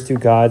refers to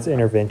God's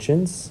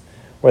interventions,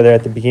 whether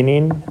at the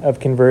beginning of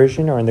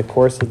conversion or in the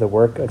course of the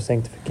work of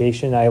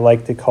sanctification. I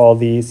like to call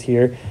these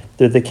here,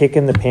 they're the kick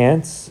in the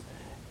pants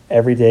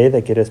every day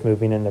that get us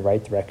moving in the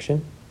right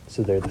direction.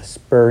 So they're the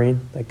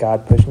spurring that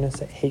God pushing us,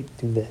 say, hey,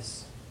 do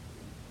this.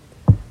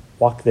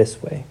 Walk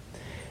this way.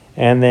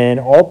 And then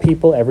all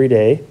people every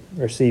day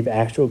receive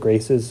actual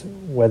graces,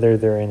 whether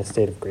they're in a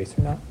state of grace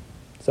or not.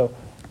 So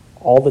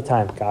all the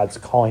time, God's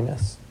calling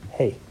us,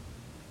 hey,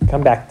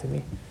 come back to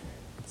me.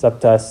 It's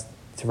up to us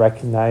to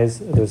recognize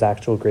those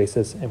actual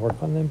graces and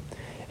work on them.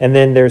 And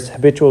then there's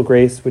habitual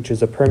grace, which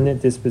is a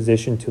permanent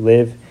disposition to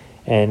live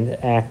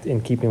and act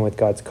in keeping with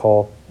God's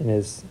call and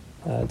is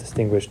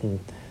distinguished. And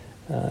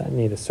I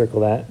need to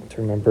circle that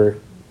to remember.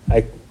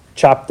 I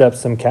chopped up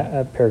some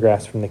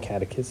paragraphs from the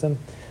Catechism.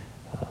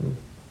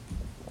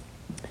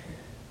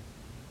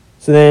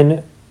 So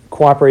then,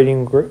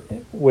 cooperating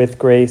with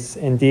grace,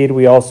 indeed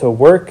we also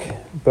work,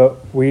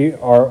 but we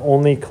are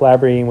only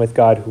collaborating with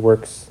God who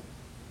works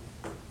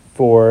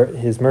for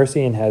his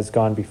mercy and has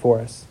gone before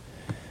us.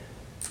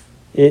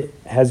 It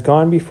has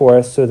gone before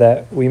us so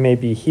that we may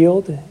be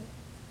healed,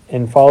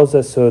 and follows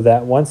us so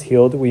that once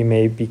healed we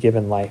may be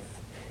given life.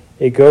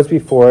 It goes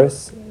before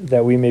us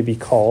that we may be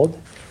called,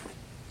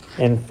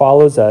 and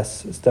follows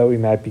us so that we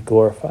might be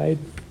glorified.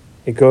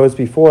 It goes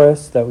before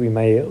us that we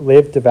may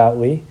live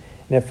devoutly,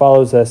 and it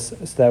follows us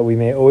so that we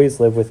may always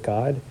live with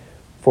God,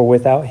 for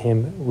without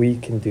him we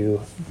can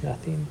do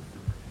nothing.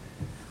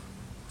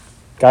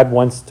 God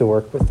wants to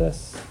work with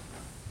us,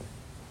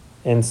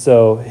 and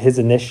so his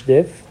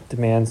initiative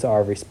demands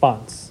our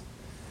response.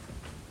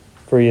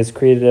 For he has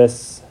created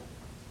us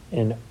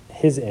in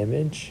his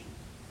image,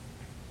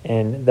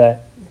 and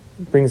that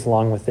brings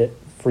along with it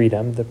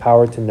freedom, the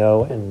power to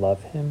know and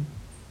love him.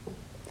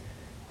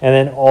 And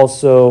then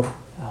also,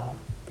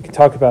 we can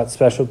talk about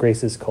special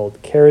graces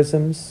called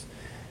charisms,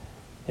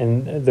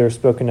 and they're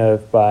spoken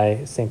of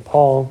by St.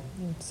 Paul,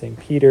 St.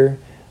 Peter,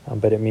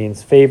 but it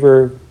means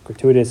favor,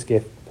 gratuitous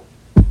gift,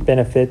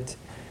 benefit,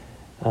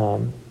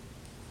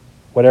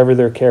 whatever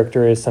their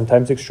character is,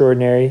 sometimes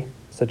extraordinary,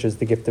 such as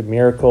the gift of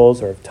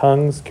miracles or of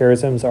tongues.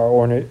 Charisms are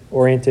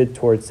oriented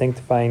towards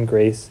sanctifying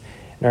grace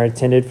and are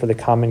intended for the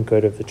common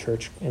good of the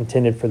church,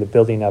 intended for the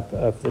building up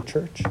of the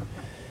church.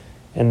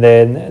 And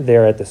then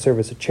they're at the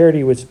service of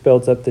charity, which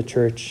builds up the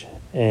church.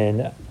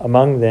 And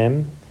among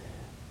them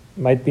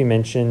might be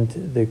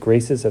mentioned the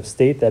graces of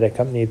state that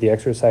accompany the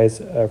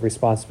exercise of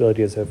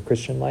responsibilities of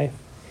Christian life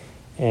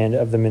and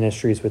of the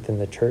ministries within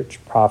the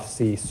church: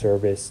 prophecy,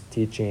 service,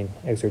 teaching,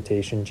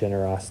 exhortation,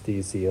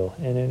 generosity, zeal,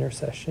 and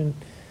intercession.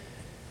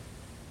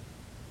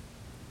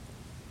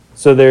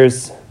 So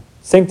there's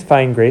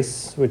sanctifying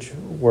grace, which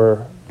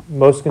we're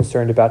most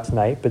concerned about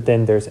tonight, but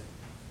then there's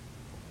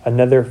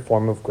another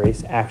form of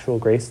grace, actual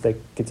grace,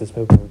 that gets us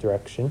moving in a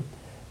direction.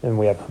 Then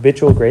we have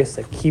habitual grace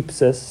that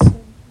keeps us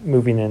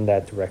moving in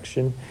that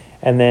direction.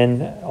 And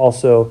then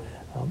also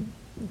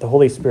the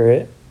Holy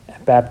Spirit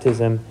at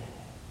baptism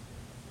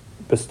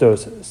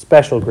bestows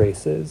special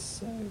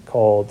graces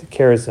called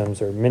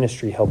charisms or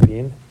ministry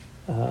helping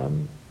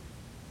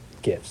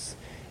gifts.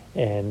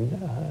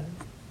 And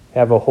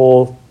have a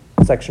whole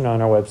section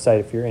on our website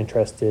if you're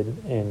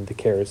interested in the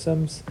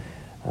charisms.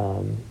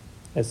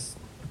 As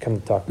we come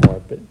to talk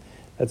more, but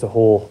that's a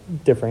whole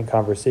different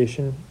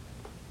conversation.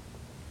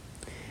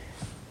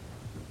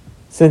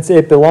 Since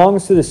it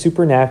belongs to the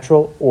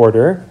supernatural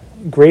order,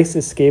 grace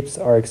escapes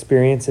our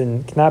experience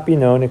and cannot be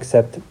known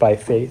except by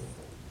faith.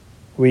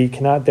 We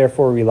cannot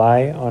therefore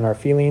rely on our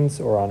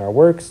feelings or on our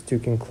works to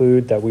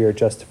conclude that we are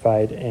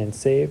justified and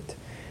saved.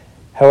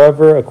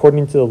 However,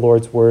 according to the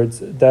Lord's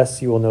words,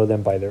 thus you will know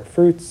them by their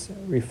fruits.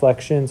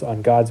 Reflections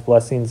on God's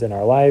blessings in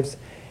our lives,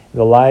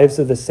 the lives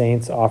of the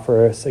saints,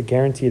 offer us a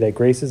guarantee that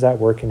grace is at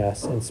work in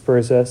us and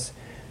spurs us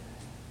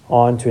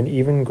on to an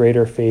even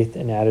greater faith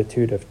and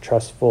attitude of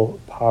trustful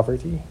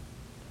poverty.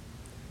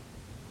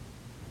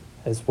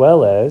 As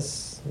well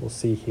as, we'll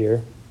see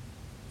here,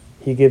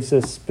 he gives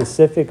us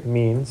specific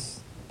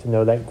means to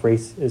know that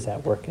grace is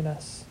at work in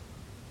us.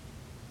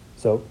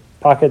 So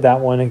pocket that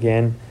one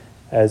again,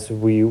 as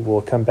we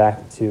will come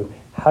back to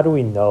how do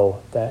we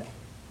know that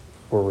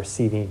we're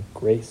receiving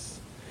grace.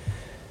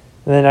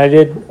 And then I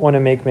did want to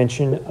make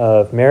mention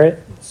of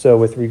merit. So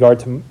with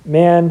regard to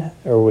man,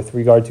 or with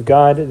regard to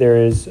God, there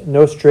is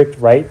no strict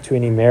right to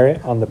any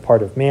merit on the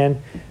part of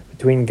man.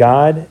 Between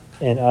God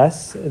and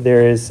us,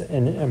 there is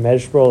an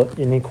immeasurable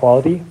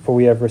inequality, for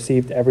we have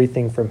received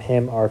everything from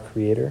him, our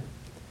Creator.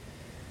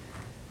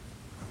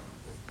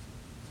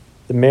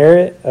 The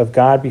merit of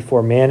God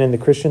before man in the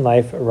Christian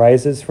life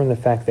arises from the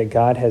fact that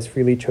God has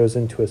freely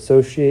chosen to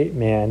associate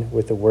man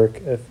with the work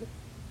of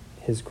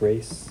his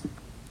grace.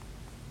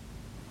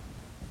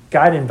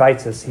 God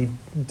invites us. He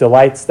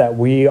delights that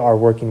we are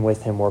working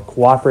with him. We're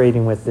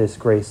cooperating with this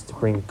grace to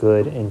bring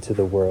good into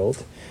the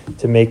world,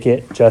 to make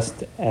it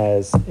just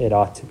as it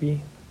ought to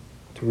be,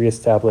 to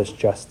reestablish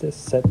justice,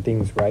 set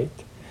things right.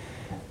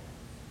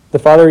 The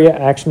fatherly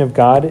action of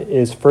God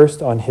is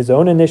first on his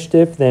own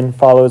initiative, then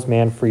follows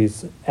man for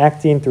his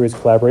acting through his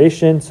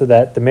collaboration, so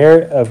that the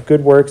merit of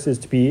good works is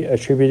to be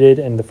attributed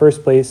in the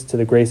first place to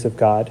the grace of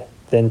God,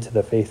 then to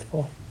the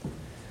faithful.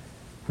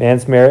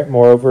 Man's merit,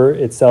 moreover,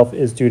 itself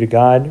is due to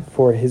God,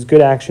 for his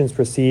good actions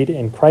proceed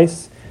in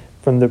Christ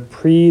from the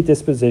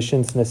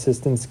predispositions and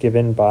assistance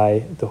given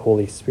by the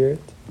Holy Spirit.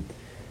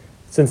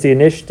 Since the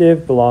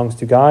initiative belongs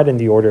to God in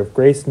the order of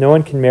grace, no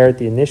one can merit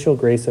the initial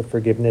grace of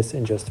forgiveness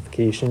and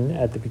justification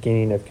at the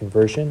beginning of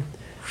conversion.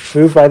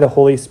 Moved by the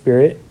Holy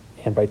Spirit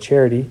and by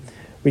charity,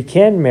 we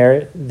can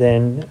merit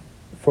then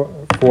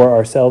for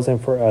ourselves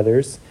and for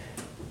others.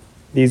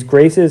 These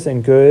graces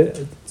and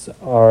goods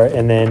are,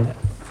 and then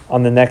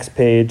on the next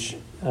page,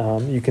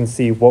 you can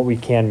see what we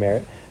can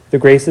merit. The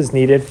graces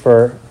needed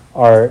for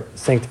our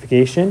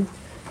sanctification,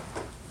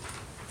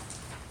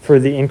 for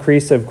the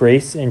increase of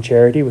grace and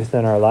charity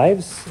within our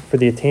lives, for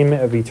the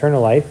attainment of eternal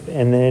life,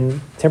 and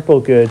then temporal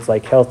goods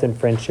like health and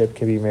friendship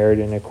can be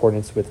merited in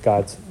accordance with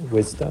God's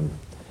wisdom.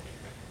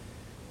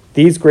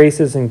 These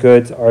graces and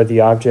goods are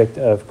the object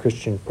of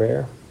Christian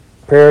prayer.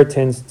 Prayer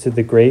attends to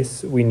the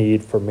grace we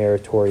need for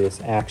meritorious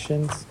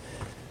actions.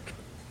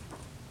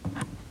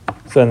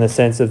 So in the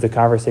sense of the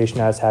conversation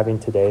I was having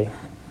today,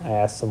 I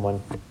asked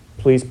someone,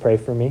 please pray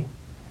for me.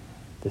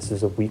 This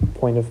is a weak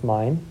point of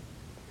mine.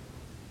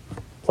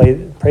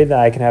 Pray that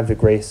I can have the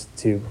grace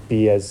to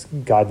be as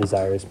God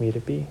desires me to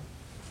be.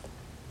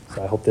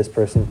 So I hope this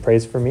person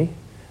prays for me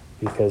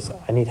because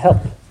I need help.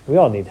 We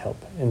all need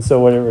help. And so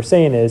what we're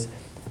saying is,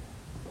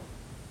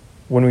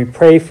 when we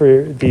pray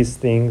for these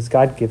things,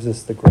 God gives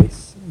us the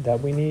grace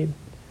that we need.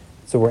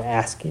 So we're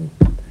asking.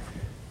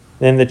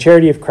 Then the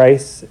charity of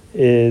Christ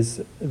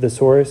is the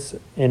source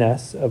in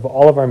us of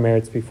all of our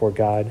merits before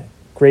God.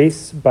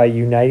 Grace, by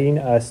uniting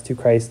us to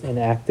Christ in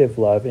active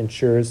love,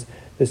 ensures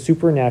the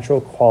supernatural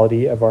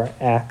quality of our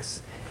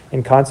acts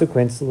and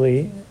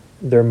consequently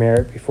their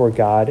merit before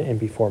God and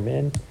before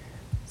men.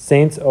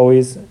 Saints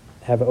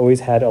have always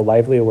had a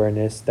lively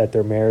awareness that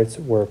their merits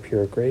were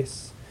pure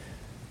grace.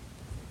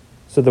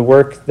 So the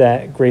work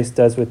that grace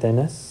does within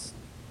us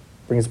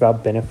brings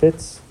about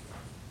benefits,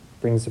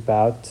 brings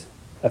about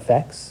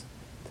effects,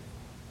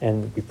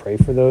 and we pray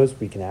for those,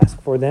 we can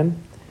ask for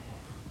them.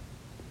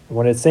 And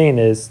what it's saying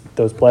is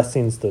those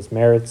blessings, those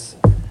merits,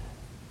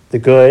 the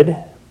good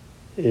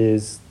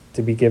is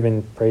to be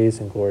given praise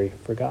and glory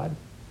for God.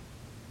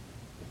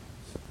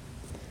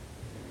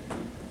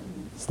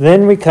 So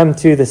then we come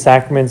to the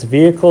sacraments,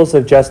 vehicles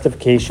of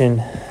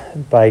justification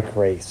by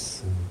grace.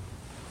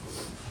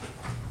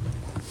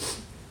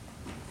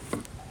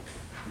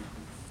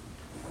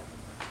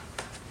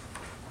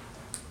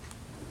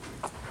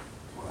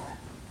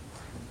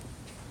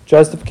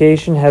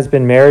 Justification has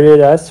been merited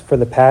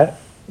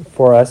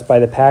for us by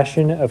the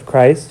passion of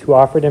Christ, who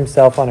offered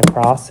himself on a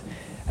cross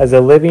as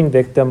a living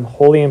victim,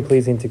 holy and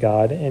pleasing to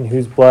God, and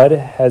whose blood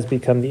has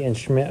become the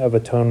instrument of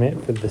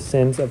atonement for the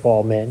sins of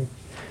all men.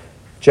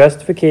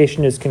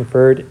 Justification is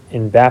conferred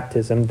in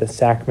baptism, the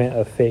sacrament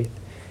of faith.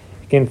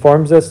 It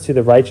conforms us to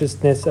the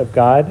righteousness of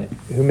God,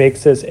 who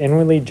makes us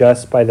inwardly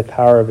just by the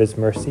power of his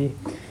mercy.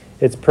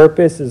 Its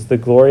purpose is the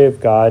glory of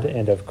God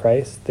and of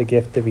Christ, the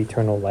gift of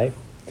eternal life.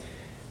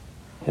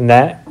 And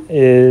that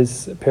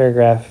is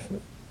paragraph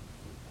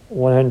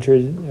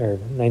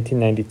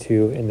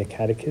 1992 in the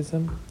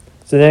Catechism.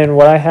 So then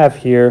what I have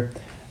here,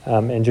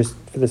 and just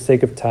for the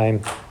sake of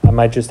time, I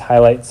might just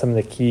highlight some of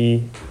the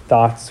key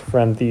thoughts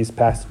from these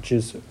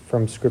passages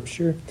from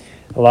Scripture.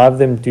 A lot of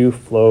them do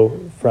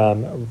flow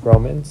from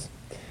Romans,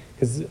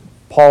 because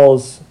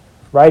Paul's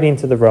writing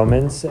to the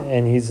Romans,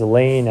 and he's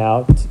laying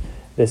out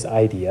this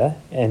idea,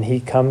 and he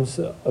comes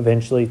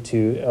eventually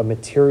to a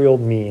material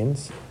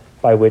means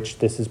by which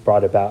this is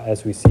brought about,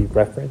 as we see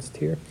referenced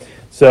here.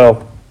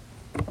 So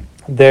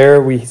there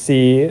we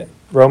see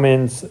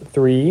Romans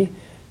 3,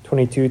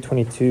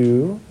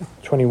 22,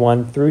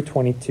 21 through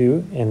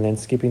 22, and then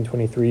skipping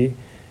 23,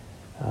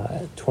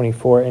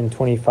 24, and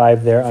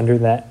 25 there under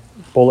that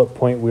bullet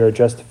point, we are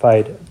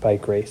justified by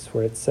grace,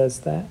 where it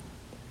says that.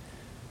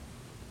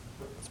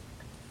 It's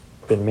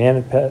been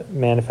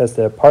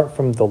manifested apart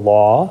from the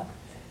law,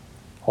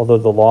 although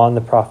the law and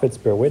the prophets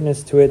bear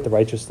witness to it, the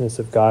righteousness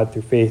of God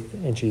through faith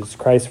in Jesus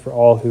Christ for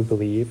all who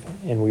believe,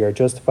 and we are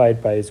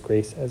justified by his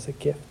grace as a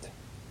gift.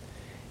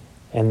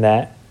 And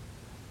that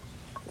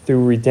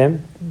through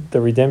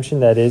the redemption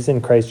that is in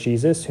Christ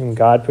Jesus, whom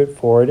God put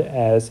forward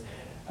as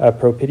a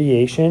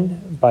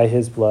propitiation by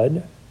his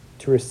blood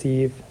to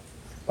receive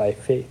by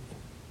faith.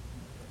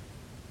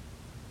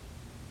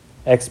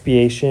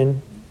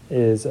 Expiation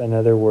is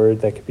another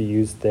word that could be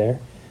used there,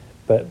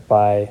 but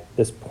by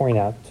this point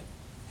out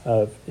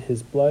of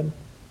his blood.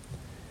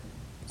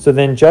 So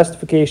then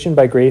justification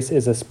by grace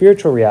is a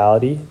spiritual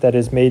reality that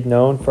is made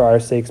known for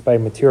our sakes by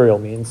material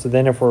means. So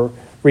then if we're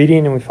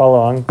reading and we follow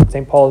along,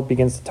 St. Paul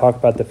begins to talk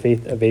about the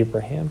faith of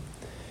Abraham,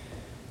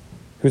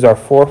 who's our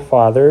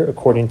forefather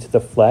according to the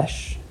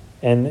flesh.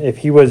 And if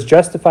he was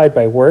justified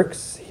by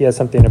works, he has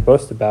something to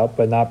boast about,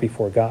 but not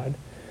before God.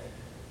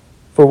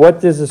 For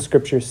what does the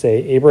scripture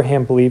say?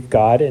 Abraham believed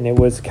God, and it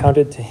was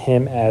counted to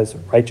him as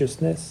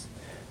righteousness.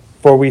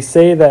 For we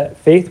say that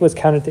faith was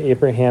counted to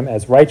Abraham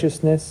as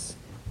righteousness.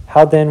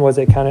 How then was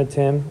it counted to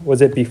him?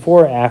 Was it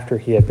before or after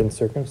he had been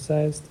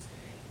circumcised?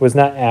 It was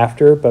not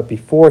after, but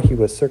before he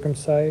was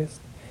circumcised.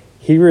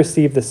 He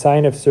received the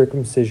sign of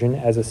circumcision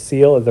as a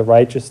seal of the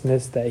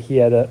righteousness that he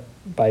had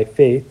by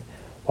faith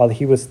while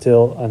he was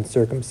still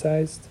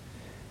uncircumcised.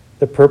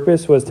 The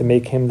purpose was to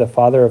make him the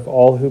father of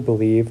all who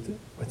believed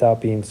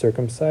without being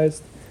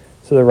circumcised,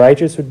 so the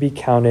righteous would be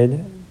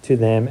counted to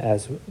them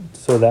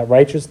so that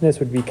righteousness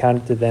would be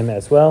counted to them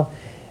as well,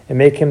 and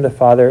make him the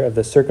father of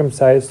the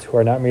circumcised who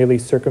are not merely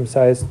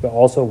circumcised, but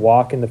also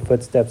walk in the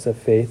footsteps of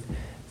faith,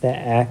 that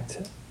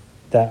act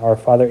that our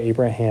father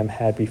Abraham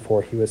had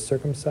before he was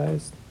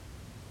circumcised.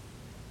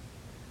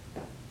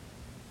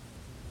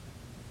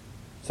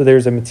 So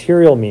there's a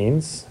material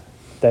means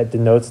that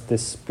denotes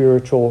this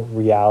spiritual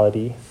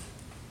reality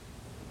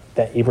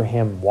that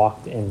Abraham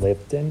walked and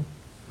lived in.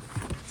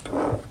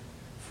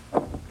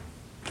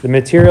 The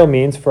material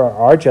means for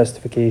our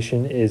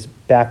justification is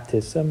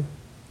baptism,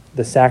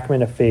 the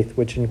sacrament of faith,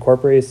 which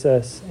incorporates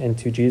us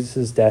into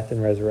Jesus' death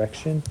and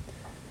resurrection.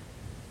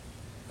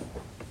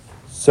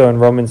 So in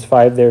Romans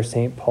 5 there,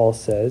 St. Paul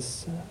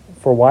says,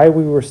 For while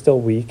we were still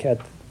weak, at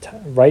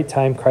the right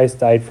time Christ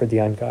died for the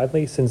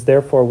ungodly. Since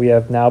therefore we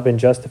have now been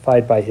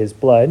justified by his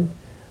blood,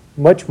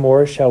 much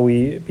more shall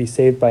we be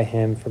saved by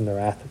him from the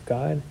wrath of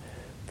God.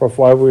 For if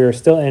while we were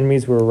still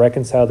enemies, we were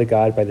reconciled to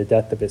God by the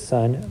death of his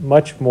Son,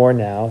 much more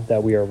now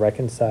that we are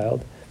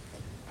reconciled,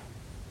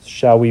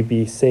 shall we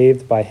be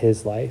saved by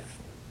his life.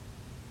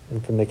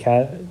 And from the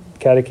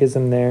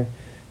catechism there,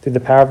 through the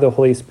power of the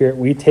Holy Spirit,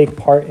 we take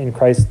part in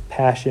Christ's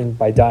passion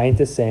by dying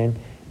to sin,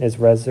 and his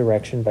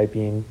resurrection by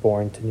being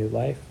born to new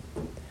life.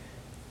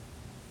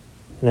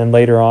 And then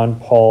later on,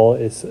 Paul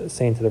is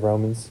saying to the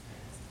Romans,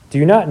 do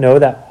you not know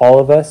that all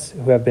of us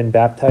who have been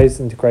baptized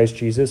into Christ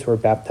Jesus were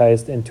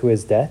baptized into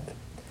his death?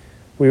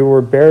 We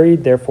were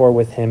buried, therefore,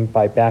 with him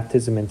by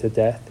baptism into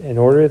death, in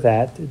order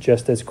that,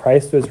 just as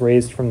Christ was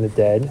raised from the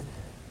dead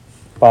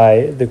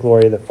by the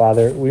glory of the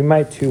Father, we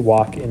might too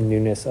walk in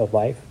newness of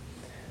life.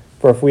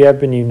 For if we have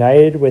been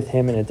united with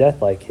him in a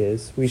death like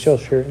his, we shall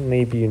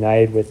certainly be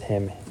united with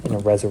him in a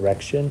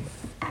resurrection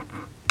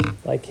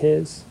like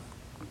his.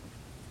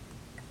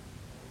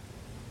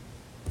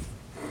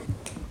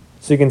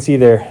 So you can see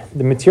there,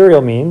 the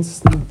material means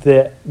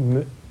the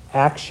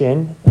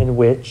action in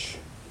which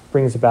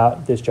brings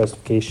about this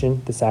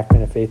justification, the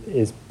sacrament of faith,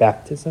 is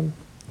baptism.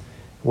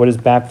 What does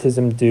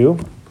baptism do?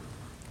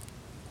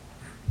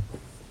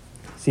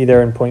 See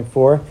there in point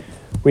 4.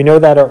 We know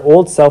that our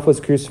old self was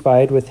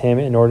crucified with him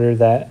in order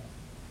that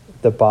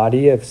the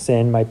body of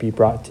sin might be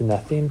brought to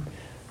nothing,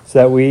 so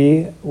that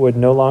we would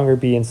no longer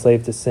be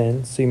enslaved to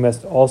sin. So you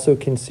must also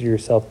consider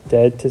yourself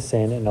dead to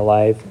sin and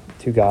alive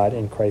to God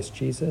in Christ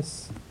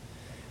Jesus.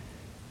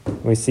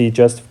 We see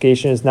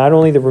justification is not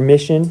only the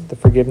remission, the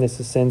forgiveness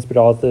of sins, but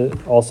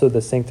also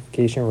the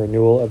sanctification and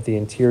renewal of the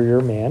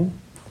interior man.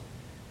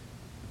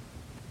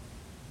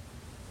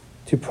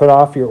 To put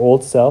off your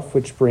old self,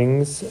 which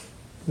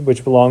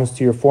belongs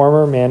to your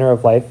former manner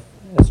of life,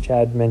 as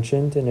Chad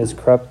mentioned, and is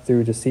corrupt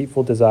through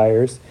deceitful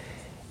desires,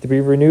 to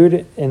be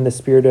renewed in the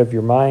spirit of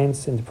your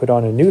minds, and to put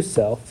on a new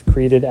self,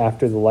 created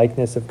after the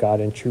likeness of God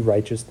in true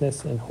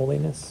righteousness and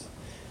holiness.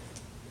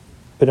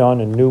 Put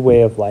on a new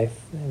way of life.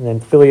 And then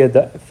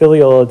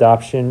filial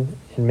adoption,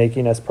 in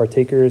making us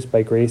partakers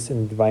by grace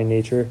and divine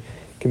nature,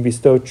 can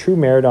bestow true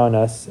merit on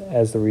us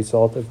as the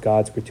result of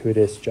God's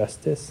gratuitous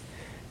justice.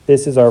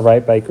 This is our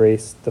right by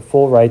grace, the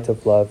full right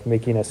of love,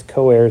 making us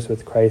co-heirs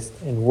with Christ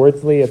and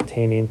worthily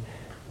obtaining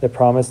the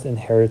promised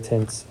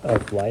inheritance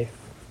of life.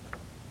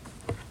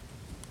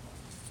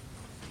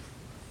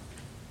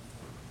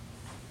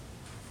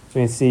 So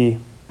you see,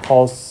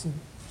 Paul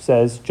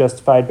says,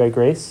 justified by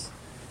grace.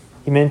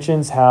 He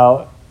mentions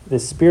how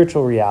this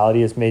spiritual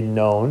reality is made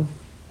known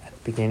at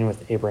the beginning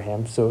with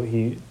Abraham. So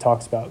he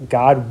talks about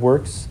God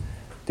works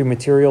through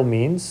material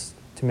means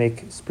to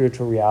make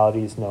spiritual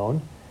realities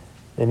known.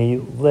 Then he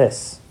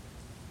lists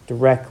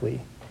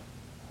directly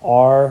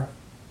our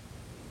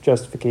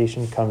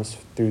justification comes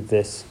through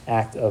this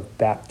act of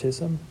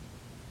baptism.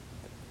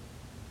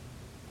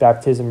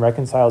 Baptism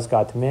reconciles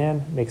God to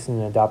man, makes him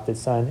an adopted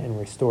son, and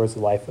restores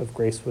the life of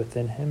grace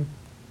within him.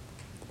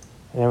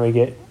 And then we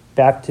get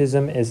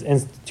baptism is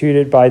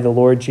instituted by the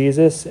Lord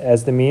Jesus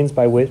as the means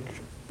by which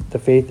the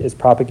faith is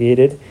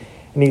propagated,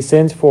 and he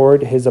sends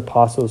forward his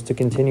apostles to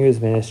continue his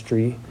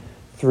ministry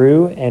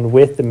through and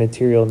with the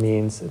material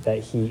means that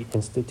he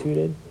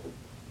instituted.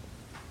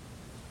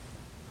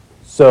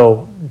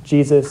 So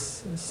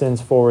Jesus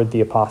sends forward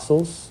the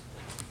apostles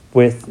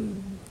with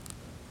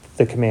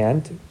the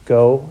command,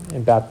 go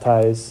and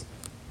baptize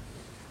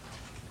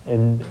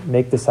and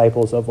make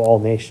disciples of all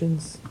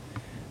nations.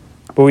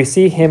 But we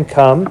see him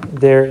come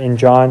there in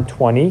John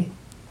 20.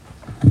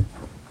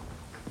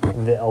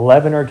 The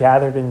 11 are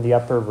gathered in the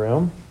upper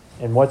room.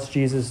 And what's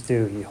Jesus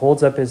do? He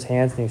holds up his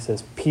hands and he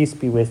says, peace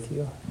be with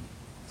you.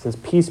 He says,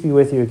 peace be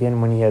with you again.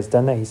 When he has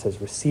done that, he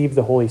says, receive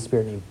the Holy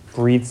Spirit. And he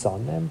breathes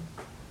on them.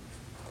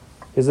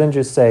 He doesn't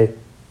just say,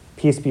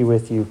 peace be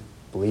with you,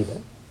 believe it.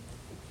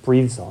 He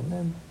breathes on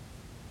them.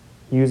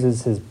 He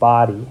uses his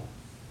body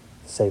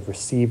to say,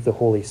 receive the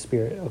Holy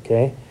Spirit,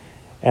 okay?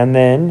 And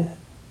then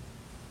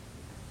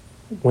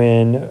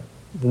when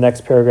the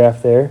next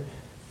paragraph there,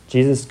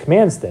 Jesus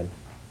commands them,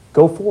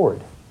 go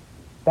forward,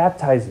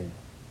 baptizing,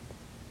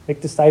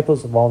 make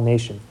disciples of all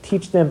nations,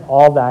 teach them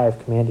all that I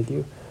have commanded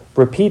you.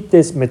 Repeat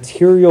this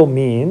material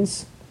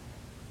means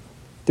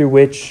through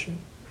which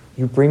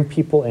you bring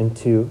people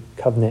into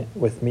covenant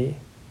with me.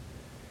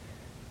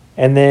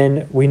 And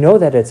then we know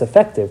that it's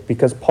effective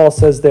because Paul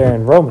says there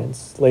in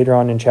Romans, later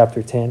on in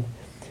chapter 10,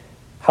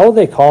 how will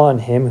they call on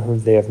him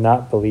whom they have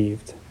not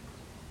believed?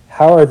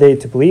 How are they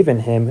to believe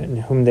in him in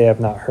whom they have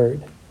not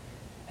heard?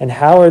 And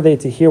how are they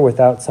to hear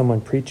without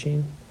someone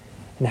preaching?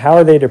 And how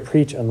are they to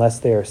preach unless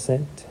they are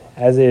sent?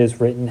 As it is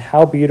written,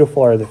 how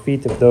beautiful are the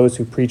feet of those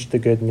who preach the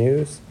good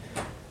news.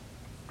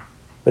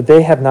 But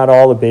they have not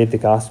all obeyed the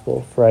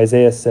gospel. For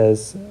Isaiah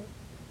says,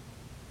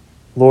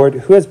 Lord,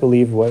 who has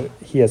believed what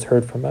he has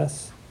heard from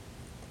us?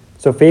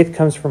 So faith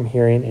comes from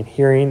hearing, and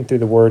hearing through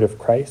the word of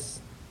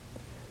Christ.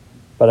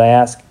 But I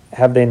ask,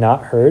 have they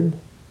not heard?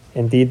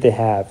 Indeed they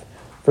have.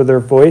 For their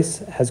voice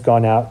has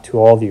gone out to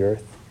all the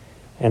earth,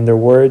 and their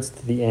words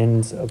to the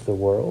ends of the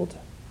world.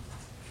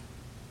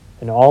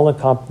 An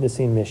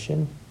all-encompassing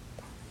mission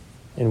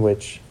in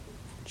which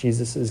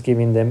Jesus is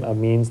giving them a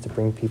means to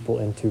bring people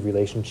into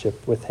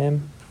relationship with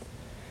him.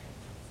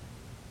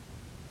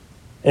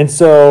 And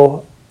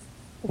so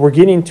we're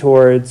getting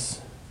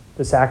towards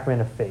the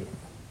sacrament of faith,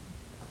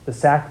 the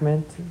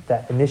sacrament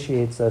that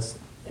initiates us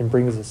and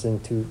brings us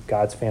into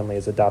God's family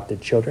as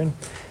adopted children.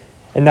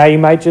 And now you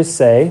might just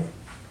say,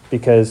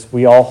 because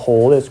we all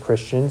hold as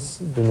Christians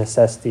the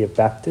necessity of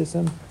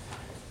baptism,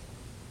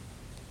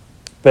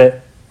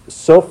 but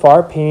so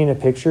far painting a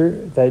picture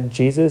that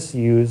Jesus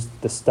used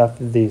the stuff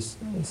of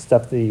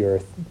the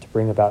earth to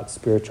bring about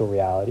spiritual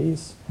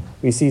realities.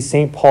 We see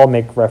St. Paul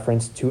make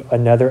reference to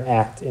another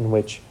act in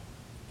which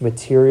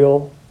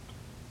material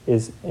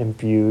is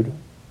imbued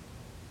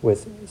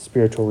with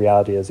spiritual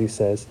reality, as he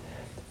says,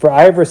 "For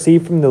I have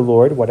received from the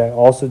Lord what I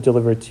also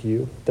delivered to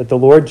you, that the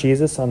Lord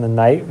Jesus, on the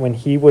night when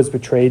he was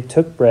betrayed,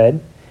 took bread.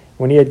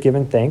 When he had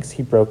given thanks,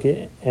 he broke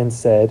it and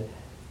said,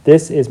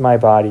 'This is my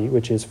body,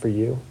 which is for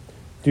you.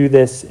 Do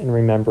this in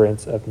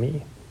remembrance of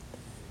me.'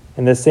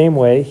 In the same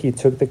way, he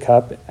took the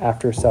cup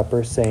after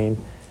supper, saying,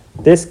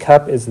 'This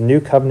cup is the new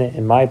covenant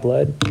in my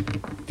blood.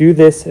 Do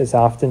this as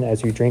often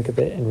as you drink of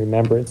it in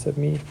remembrance of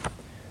me.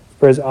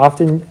 For as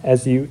often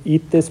as you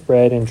eat this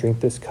bread and drink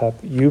this cup,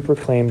 you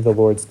proclaim the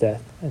Lord's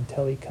death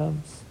until he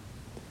comes.'"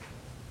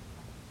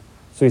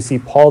 So we see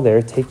Paul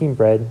there taking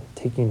bread,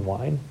 taking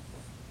wine.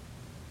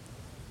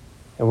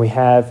 And we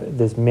have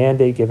this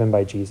mandate given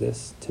by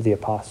Jesus to the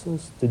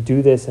apostles to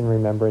do this in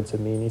remembrance of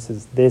me. And he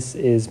says, "This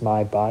is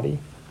my body."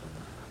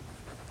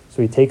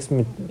 So he takes,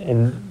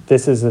 and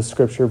this is a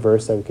scripture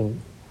verse that we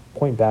can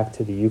point back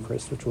to the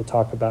Eucharist, which we'll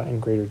talk about in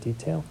greater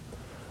detail.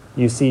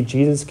 You see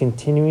Jesus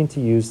continuing to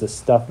use the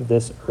stuff of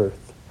this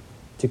earth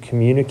to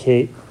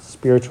communicate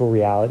spiritual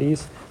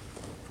realities,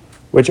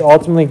 which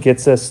ultimately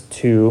gets us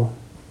to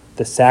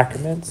the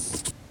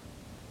sacraments.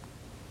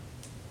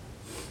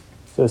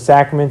 So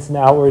sacraments, an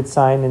outward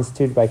sign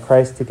instituted by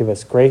Christ to give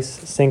us grace,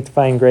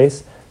 sanctifying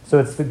grace. So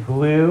it's the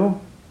glue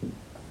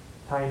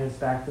tying us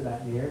back to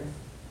that mirror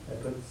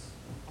that puts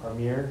our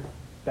mirror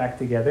back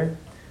together.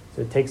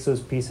 So it takes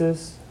those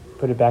pieces,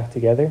 put it back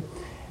together.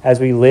 As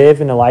we live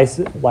in a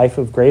life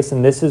of grace,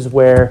 and this is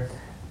where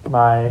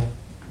my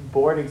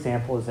board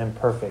example is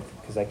imperfect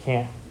because I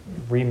can't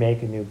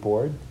remake a new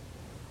board.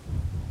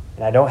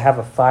 And I don't have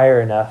a fire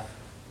enough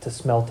to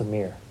smelt a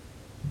mirror.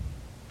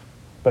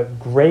 But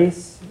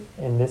grace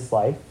in this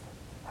life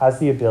has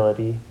the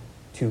ability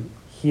to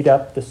heat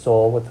up the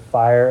soul with the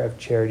fire of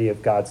charity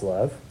of God's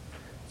love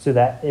so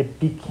that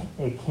it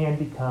can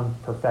become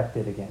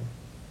perfected again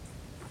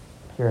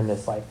here in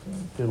this life,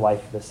 through the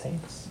life of the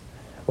saints.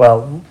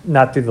 Well,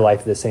 not through the life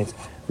of the saints.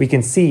 We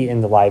can see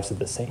in the lives of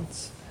the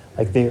saints.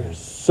 Like they're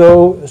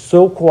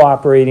so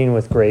cooperating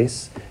with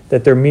grace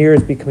that their mirror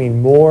is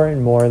becoming more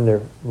and more, and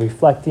they're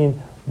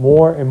reflecting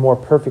more and more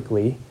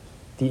perfectly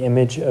the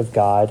image of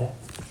God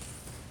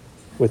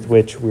with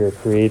which we were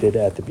created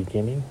at the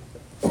beginning.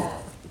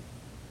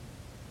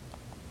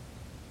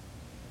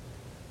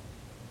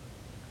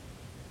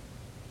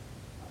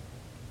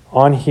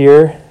 On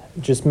here,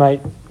 just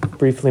might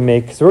briefly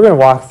so we're going to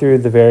walk through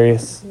the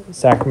various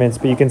sacraments,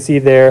 but you can see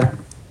there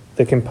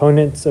the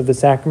components of the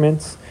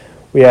sacraments.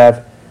 We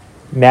have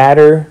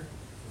matter.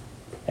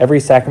 Every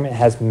sacrament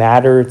has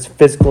matter. It's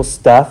physical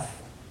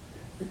stuff,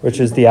 which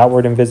is the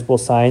outward and visible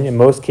sign. In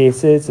most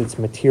cases, it's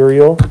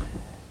material.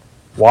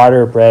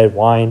 Water, bread,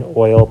 wine,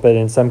 oil, but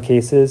in some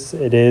cases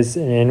it is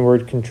an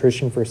inward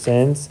contrition for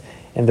sins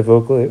and the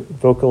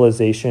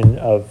vocalization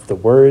of the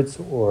words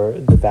or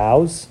the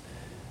vows,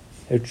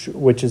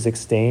 which is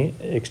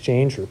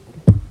exchange or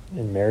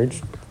in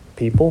marriage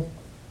people.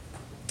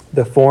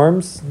 The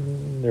forms,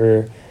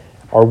 there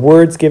are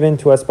words given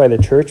to us by the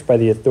church by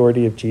the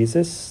authority of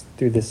Jesus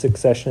through the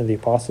succession of the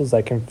apostles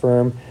that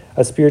confirm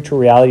a spiritual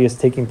reality is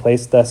taking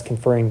place, thus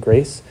conferring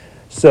grace.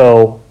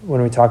 So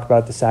when we talk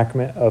about the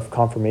sacrament of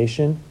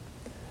confirmation,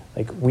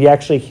 like we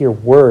actually hear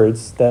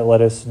words that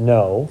let us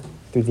know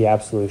through the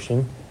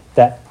absolution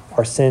that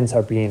our sins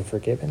are being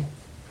forgiven.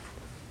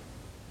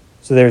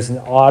 So there's an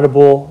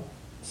audible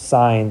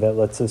sign that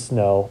lets us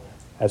know,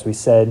 as we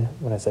said,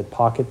 when I said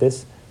pocket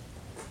this,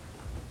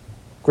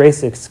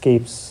 grace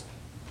escapes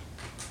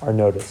our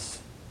notice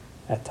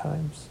at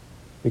times.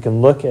 We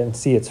can look and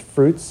see its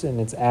fruits and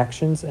its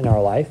actions in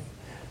our life,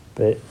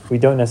 but we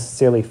don't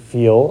necessarily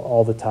feel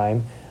all the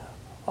time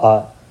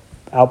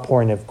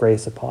outpouring of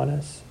grace upon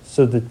us.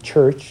 So the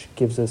church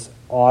gives us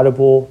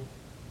audible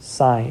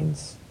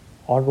signs,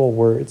 audible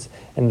words.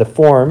 And the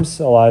forms,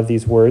 a lot of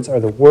these words, are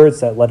the words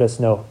that let us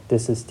know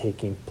this is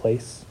taking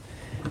place.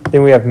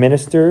 Then we have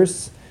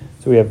ministers.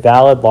 So we have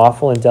valid,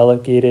 lawful, and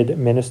delegated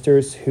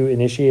ministers who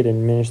initiate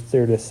and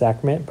minister the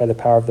sacrament by the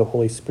power of the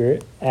Holy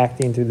Spirit,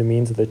 acting through the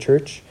means of the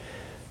church.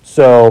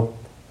 So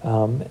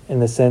in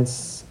the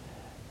sense,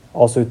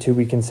 also too,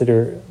 we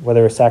consider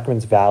whether a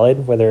sacrament's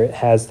valid, whether it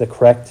has the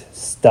correct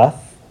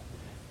stuff,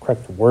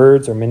 correct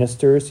words or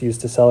ministers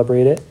used to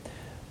celebrate it,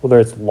 whether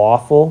it's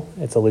lawful,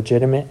 it's a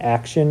legitimate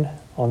action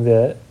on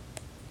the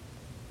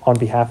on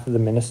behalf of the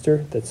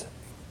minister that's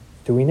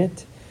doing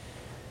it.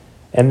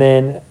 And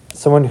then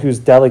someone who's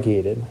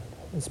delegated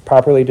is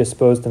properly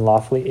disposed and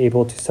lawfully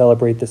able to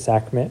celebrate the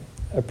sacrament,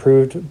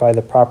 approved by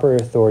the proper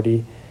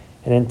authority,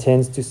 and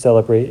intends to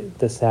celebrate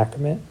the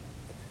sacrament.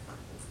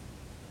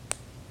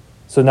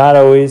 So not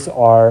always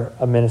are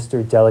a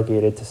minister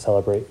delegated to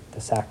celebrate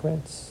the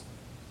sacraments.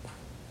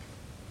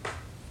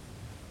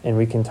 And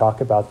we can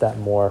talk about that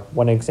more.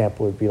 One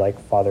example would be like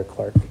Father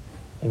Clark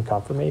in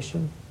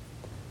confirmation.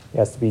 He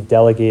has to be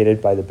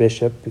delegated by the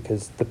bishop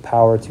because the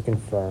power to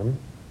confirm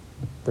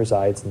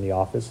resides in the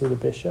office of the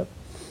bishop.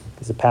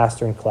 As a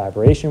pastor in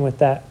collaboration with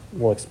that,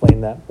 we'll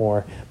explain that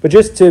more. But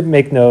just to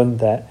make known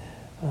that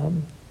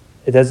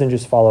it doesn't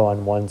just follow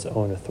on one's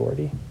own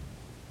authority.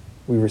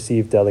 We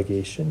receive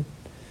delegation.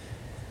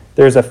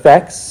 There's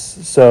effects.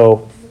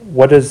 So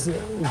what is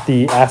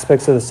the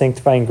aspects of the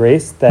sanctifying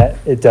grace that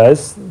it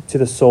does to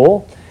the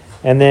soul?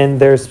 And then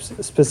there's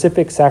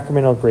specific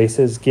sacramental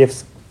graces,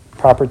 gifts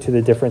proper to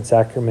the different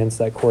sacraments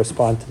that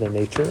correspond to the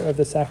nature of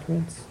the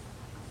sacraments.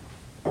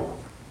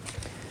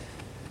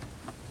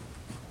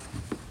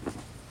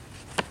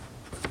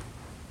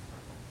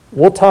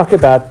 We'll talk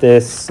about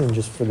this, and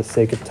just for the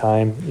sake of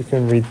time, you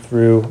can read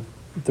through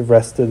the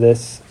rest of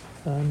this.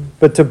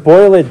 But to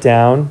boil it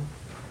down,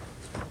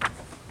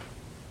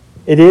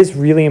 it is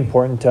really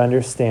important to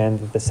understand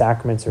that the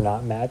sacraments are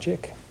not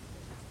magic.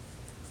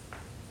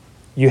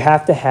 You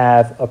have to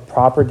have a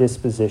proper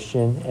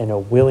disposition and a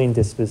willing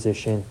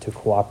disposition to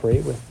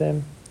cooperate with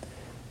them.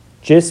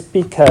 Just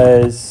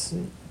because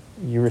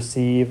you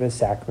receive a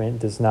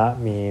sacrament does not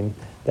mean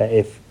that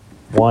if,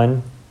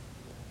 one,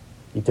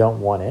 you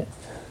don't want it,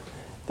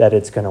 that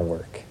it's going to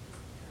work,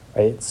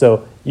 right?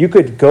 So you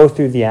could go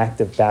through the act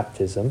of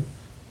baptism,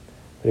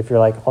 but if you're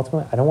like,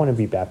 ultimately, I don't want to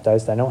be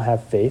baptized, I don't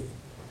have faith,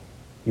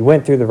 you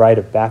went through the rite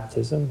of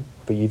baptism,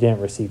 but you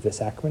didn't receive the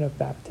sacrament of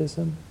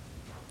baptism.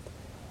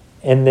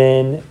 And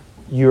then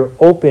you're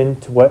open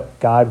to what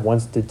God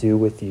wants to do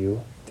with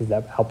you through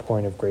that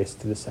outpouring of grace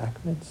through the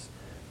sacraments.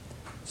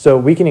 So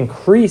we can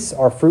increase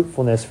our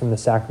fruitfulness from the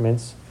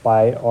sacraments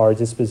by our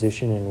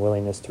disposition and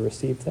willingness to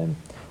receive them.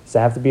 So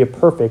I have to be a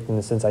perfect in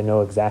the sense I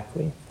know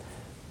exactly.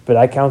 But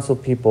I counsel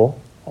people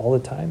all the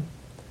time,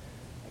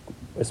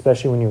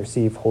 especially when you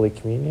receive Holy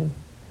Communion.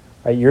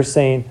 Right? You're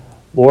saying,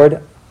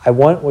 Lord, I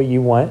want what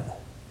you want,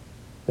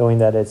 knowing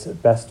that it's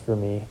best for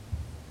me.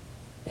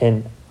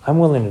 And I'm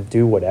willing to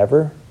do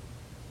whatever,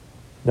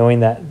 knowing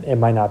that it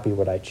might not be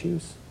what I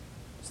choose.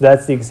 So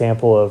that's the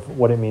example of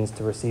what it means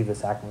to receive the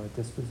sacrament with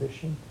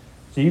disposition.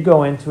 So you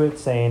go into it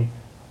saying,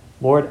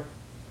 Lord,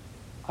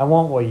 I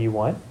want what you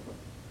want,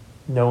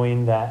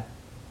 knowing that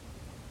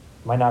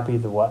it might not be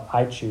what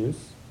I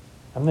choose.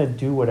 I'm going to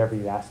do whatever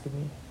you ask of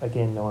me.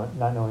 Again, not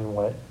knowing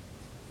what,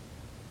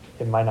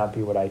 it might not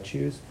be what I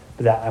choose,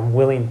 but that I'm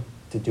willing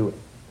to do it.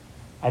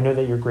 I know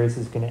that your grace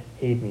is going to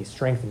aid me,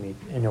 strengthen me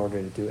in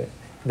order to do it.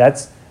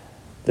 That's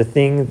the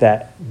thing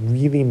that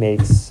really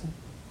makes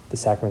the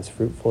sacraments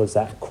fruitful, is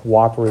that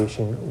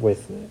cooperation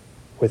with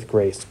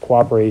grace,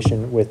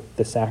 cooperation with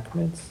the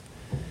sacraments.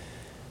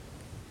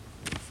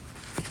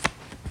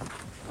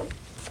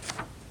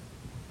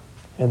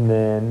 And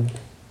then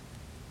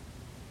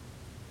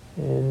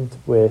end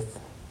with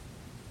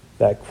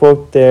that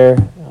quote there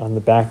on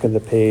the back of the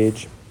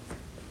page.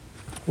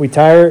 We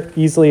tire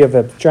easily of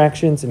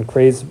abstractions and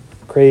crave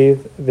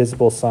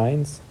visible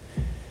signs.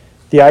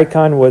 The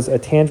icon was a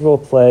tangible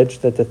pledge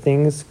that the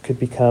things could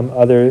become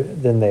other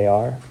than they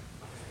are.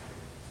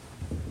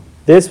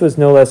 This was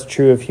no less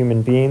true of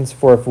human beings,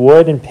 for if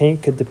wood and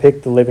paint could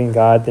depict the living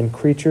God, then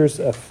creatures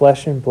of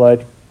flesh and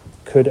blood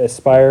could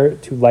aspire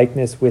to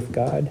likeness with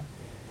God.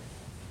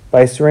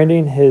 By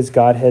surrendering his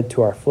Godhead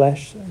to our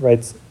flesh,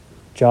 writes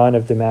John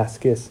of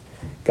Damascus,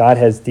 God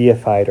has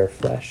deified our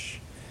flesh.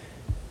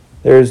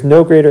 There is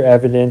no greater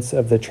evidence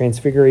of the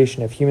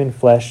transfiguration of human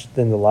flesh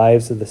than the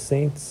lives of the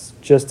saints,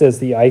 just as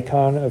the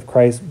icon of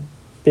Christ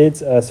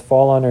bids us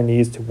fall on our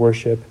knees to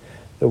worship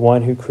the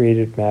one who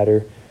created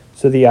matter,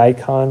 so the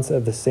icons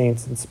of the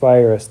saints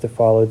inspire us to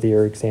follow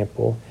their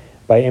example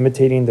by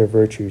imitating their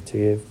virtue to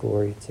give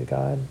glory to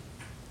God.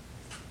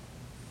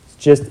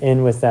 Just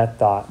end with that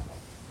thought.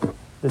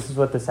 This is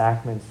what the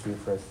sacraments do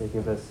for us. They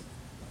give us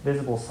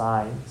visible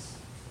signs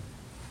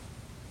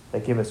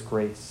that give us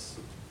grace,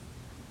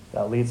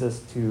 that leads us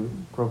to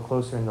grow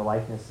closer in the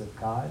likeness of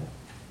God,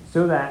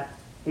 so that,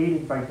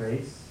 aided by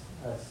grace,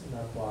 us in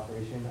our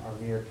cooperation, our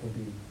mirror can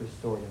be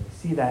restored. And we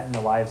see that in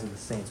the lives of the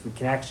saints. We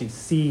can actually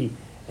see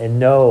and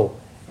know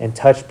and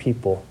touch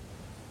people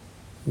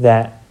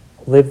that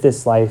live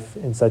this life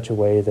in such a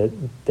way that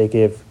they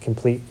give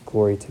complete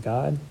glory to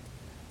God.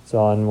 So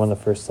on one of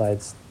the first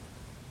slides,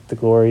 the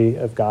glory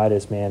of God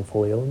is man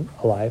fully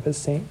alive, as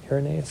St.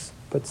 Irenaeus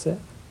puts it,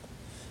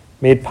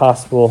 made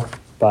possible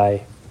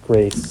by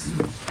grace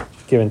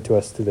given to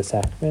us through the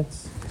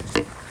sacraments.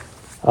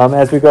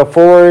 As we go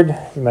forward,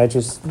 you might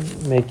just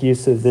make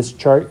use of this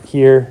chart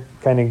here.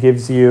 Kind of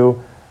gives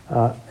you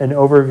an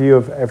overview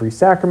of every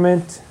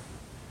sacrament,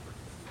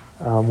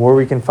 where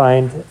we can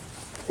find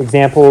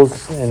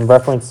examples and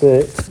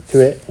references to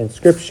it in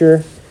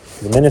Scripture.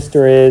 Who the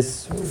minister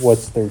is,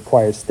 what's the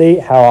required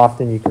state, how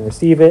often you can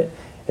receive it,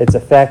 its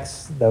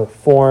effects, the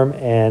form,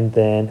 and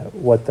then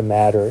what the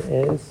matter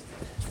is.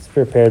 It's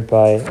prepared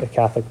by a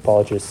Catholic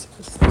apologist,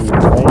 Steve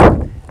Ray.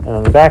 And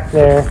on the back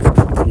there,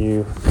 if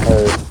you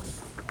are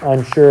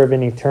unsure of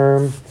any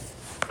term,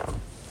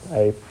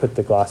 I put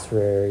the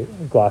glossary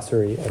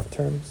of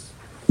terms.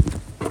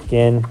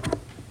 Again,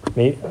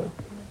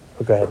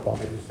 go ahead, Paul.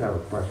 I just have a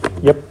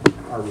question. Yep.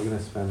 Are we going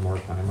to spend more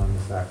time on the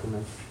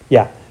sacraments?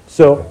 Yeah.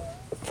 So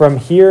from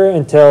here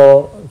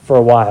until for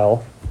a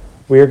while,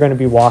 we are going to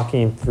be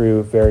walking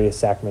through various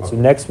sacraments. So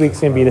next week's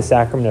going to be the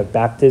sacrament of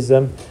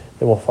baptism.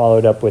 Then we'll follow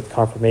it up with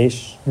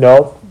confirmation.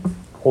 No,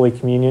 Holy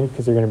Communion,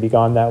 because they're going to be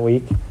gone that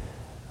week.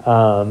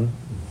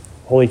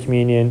 Holy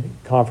Communion,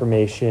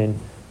 confirmation,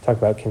 talk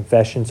about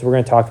confession. So we're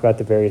going to talk about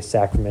the various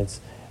sacraments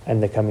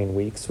in the coming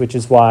weeks, which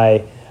is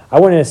why I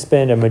wanted to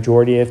spend a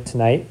majority of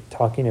tonight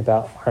talking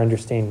about our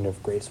understanding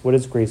of grace. What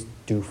does grace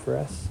do for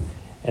us?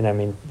 And I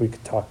mean, we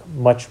could talk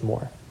much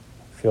more.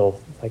 I feel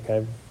like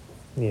I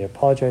need to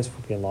apologize for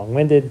being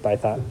long-winded, but I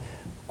thought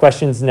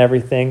questions and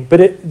everything.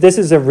 But this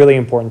is a really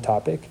important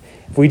topic.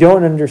 If we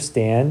don't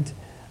understand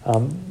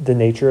the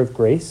nature of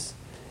grace,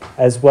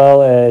 as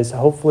well as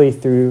hopefully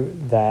through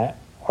that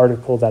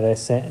article that I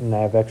sent, and I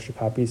have extra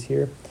copies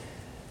here,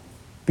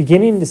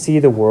 beginning to see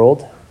the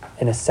world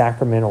in a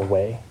sacramental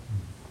way.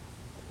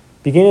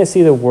 Beginning to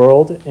see the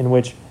world in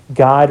which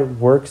God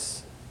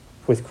works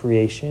with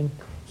creation.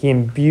 He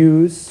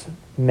imbues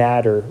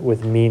matter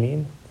with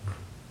meaning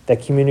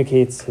that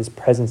communicates his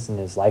presence and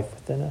his life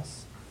within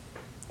us.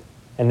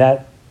 And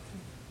that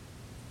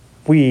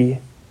we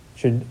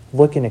should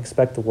look and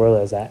expect the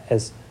world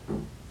as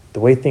the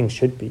way things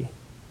should be,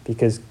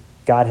 because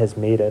God has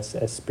made us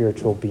as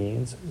spiritual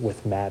beings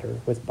with matter,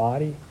 with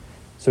body.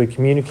 So he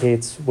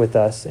communicates with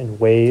us in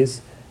ways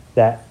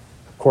that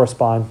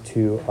correspond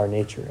to our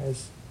nature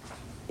as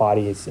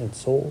bodies and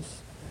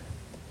souls.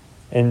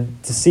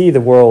 And to see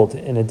the world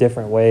in a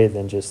different way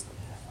than just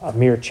a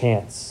mere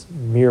chance,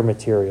 mere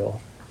material,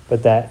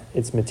 but that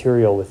it's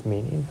material with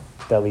meaning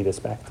that lead us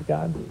back to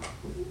God.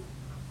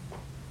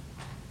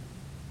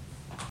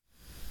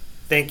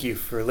 Thank you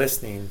for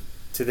listening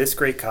to this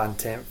great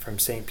content from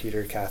St.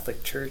 Peter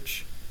Catholic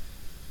Church.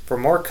 For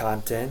more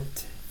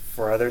content,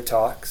 for other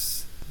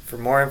talks, for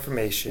more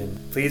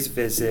information, please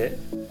visit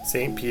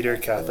St. Peter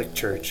Catholic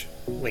Church,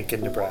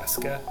 Lincoln,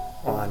 Nebraska,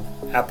 on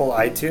Apple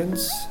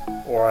iTunes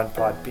or on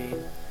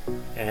Podbean,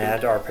 and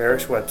at our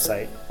parish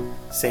website,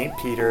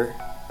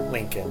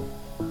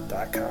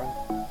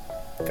 stpeterlincoln.com.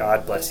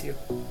 God bless you.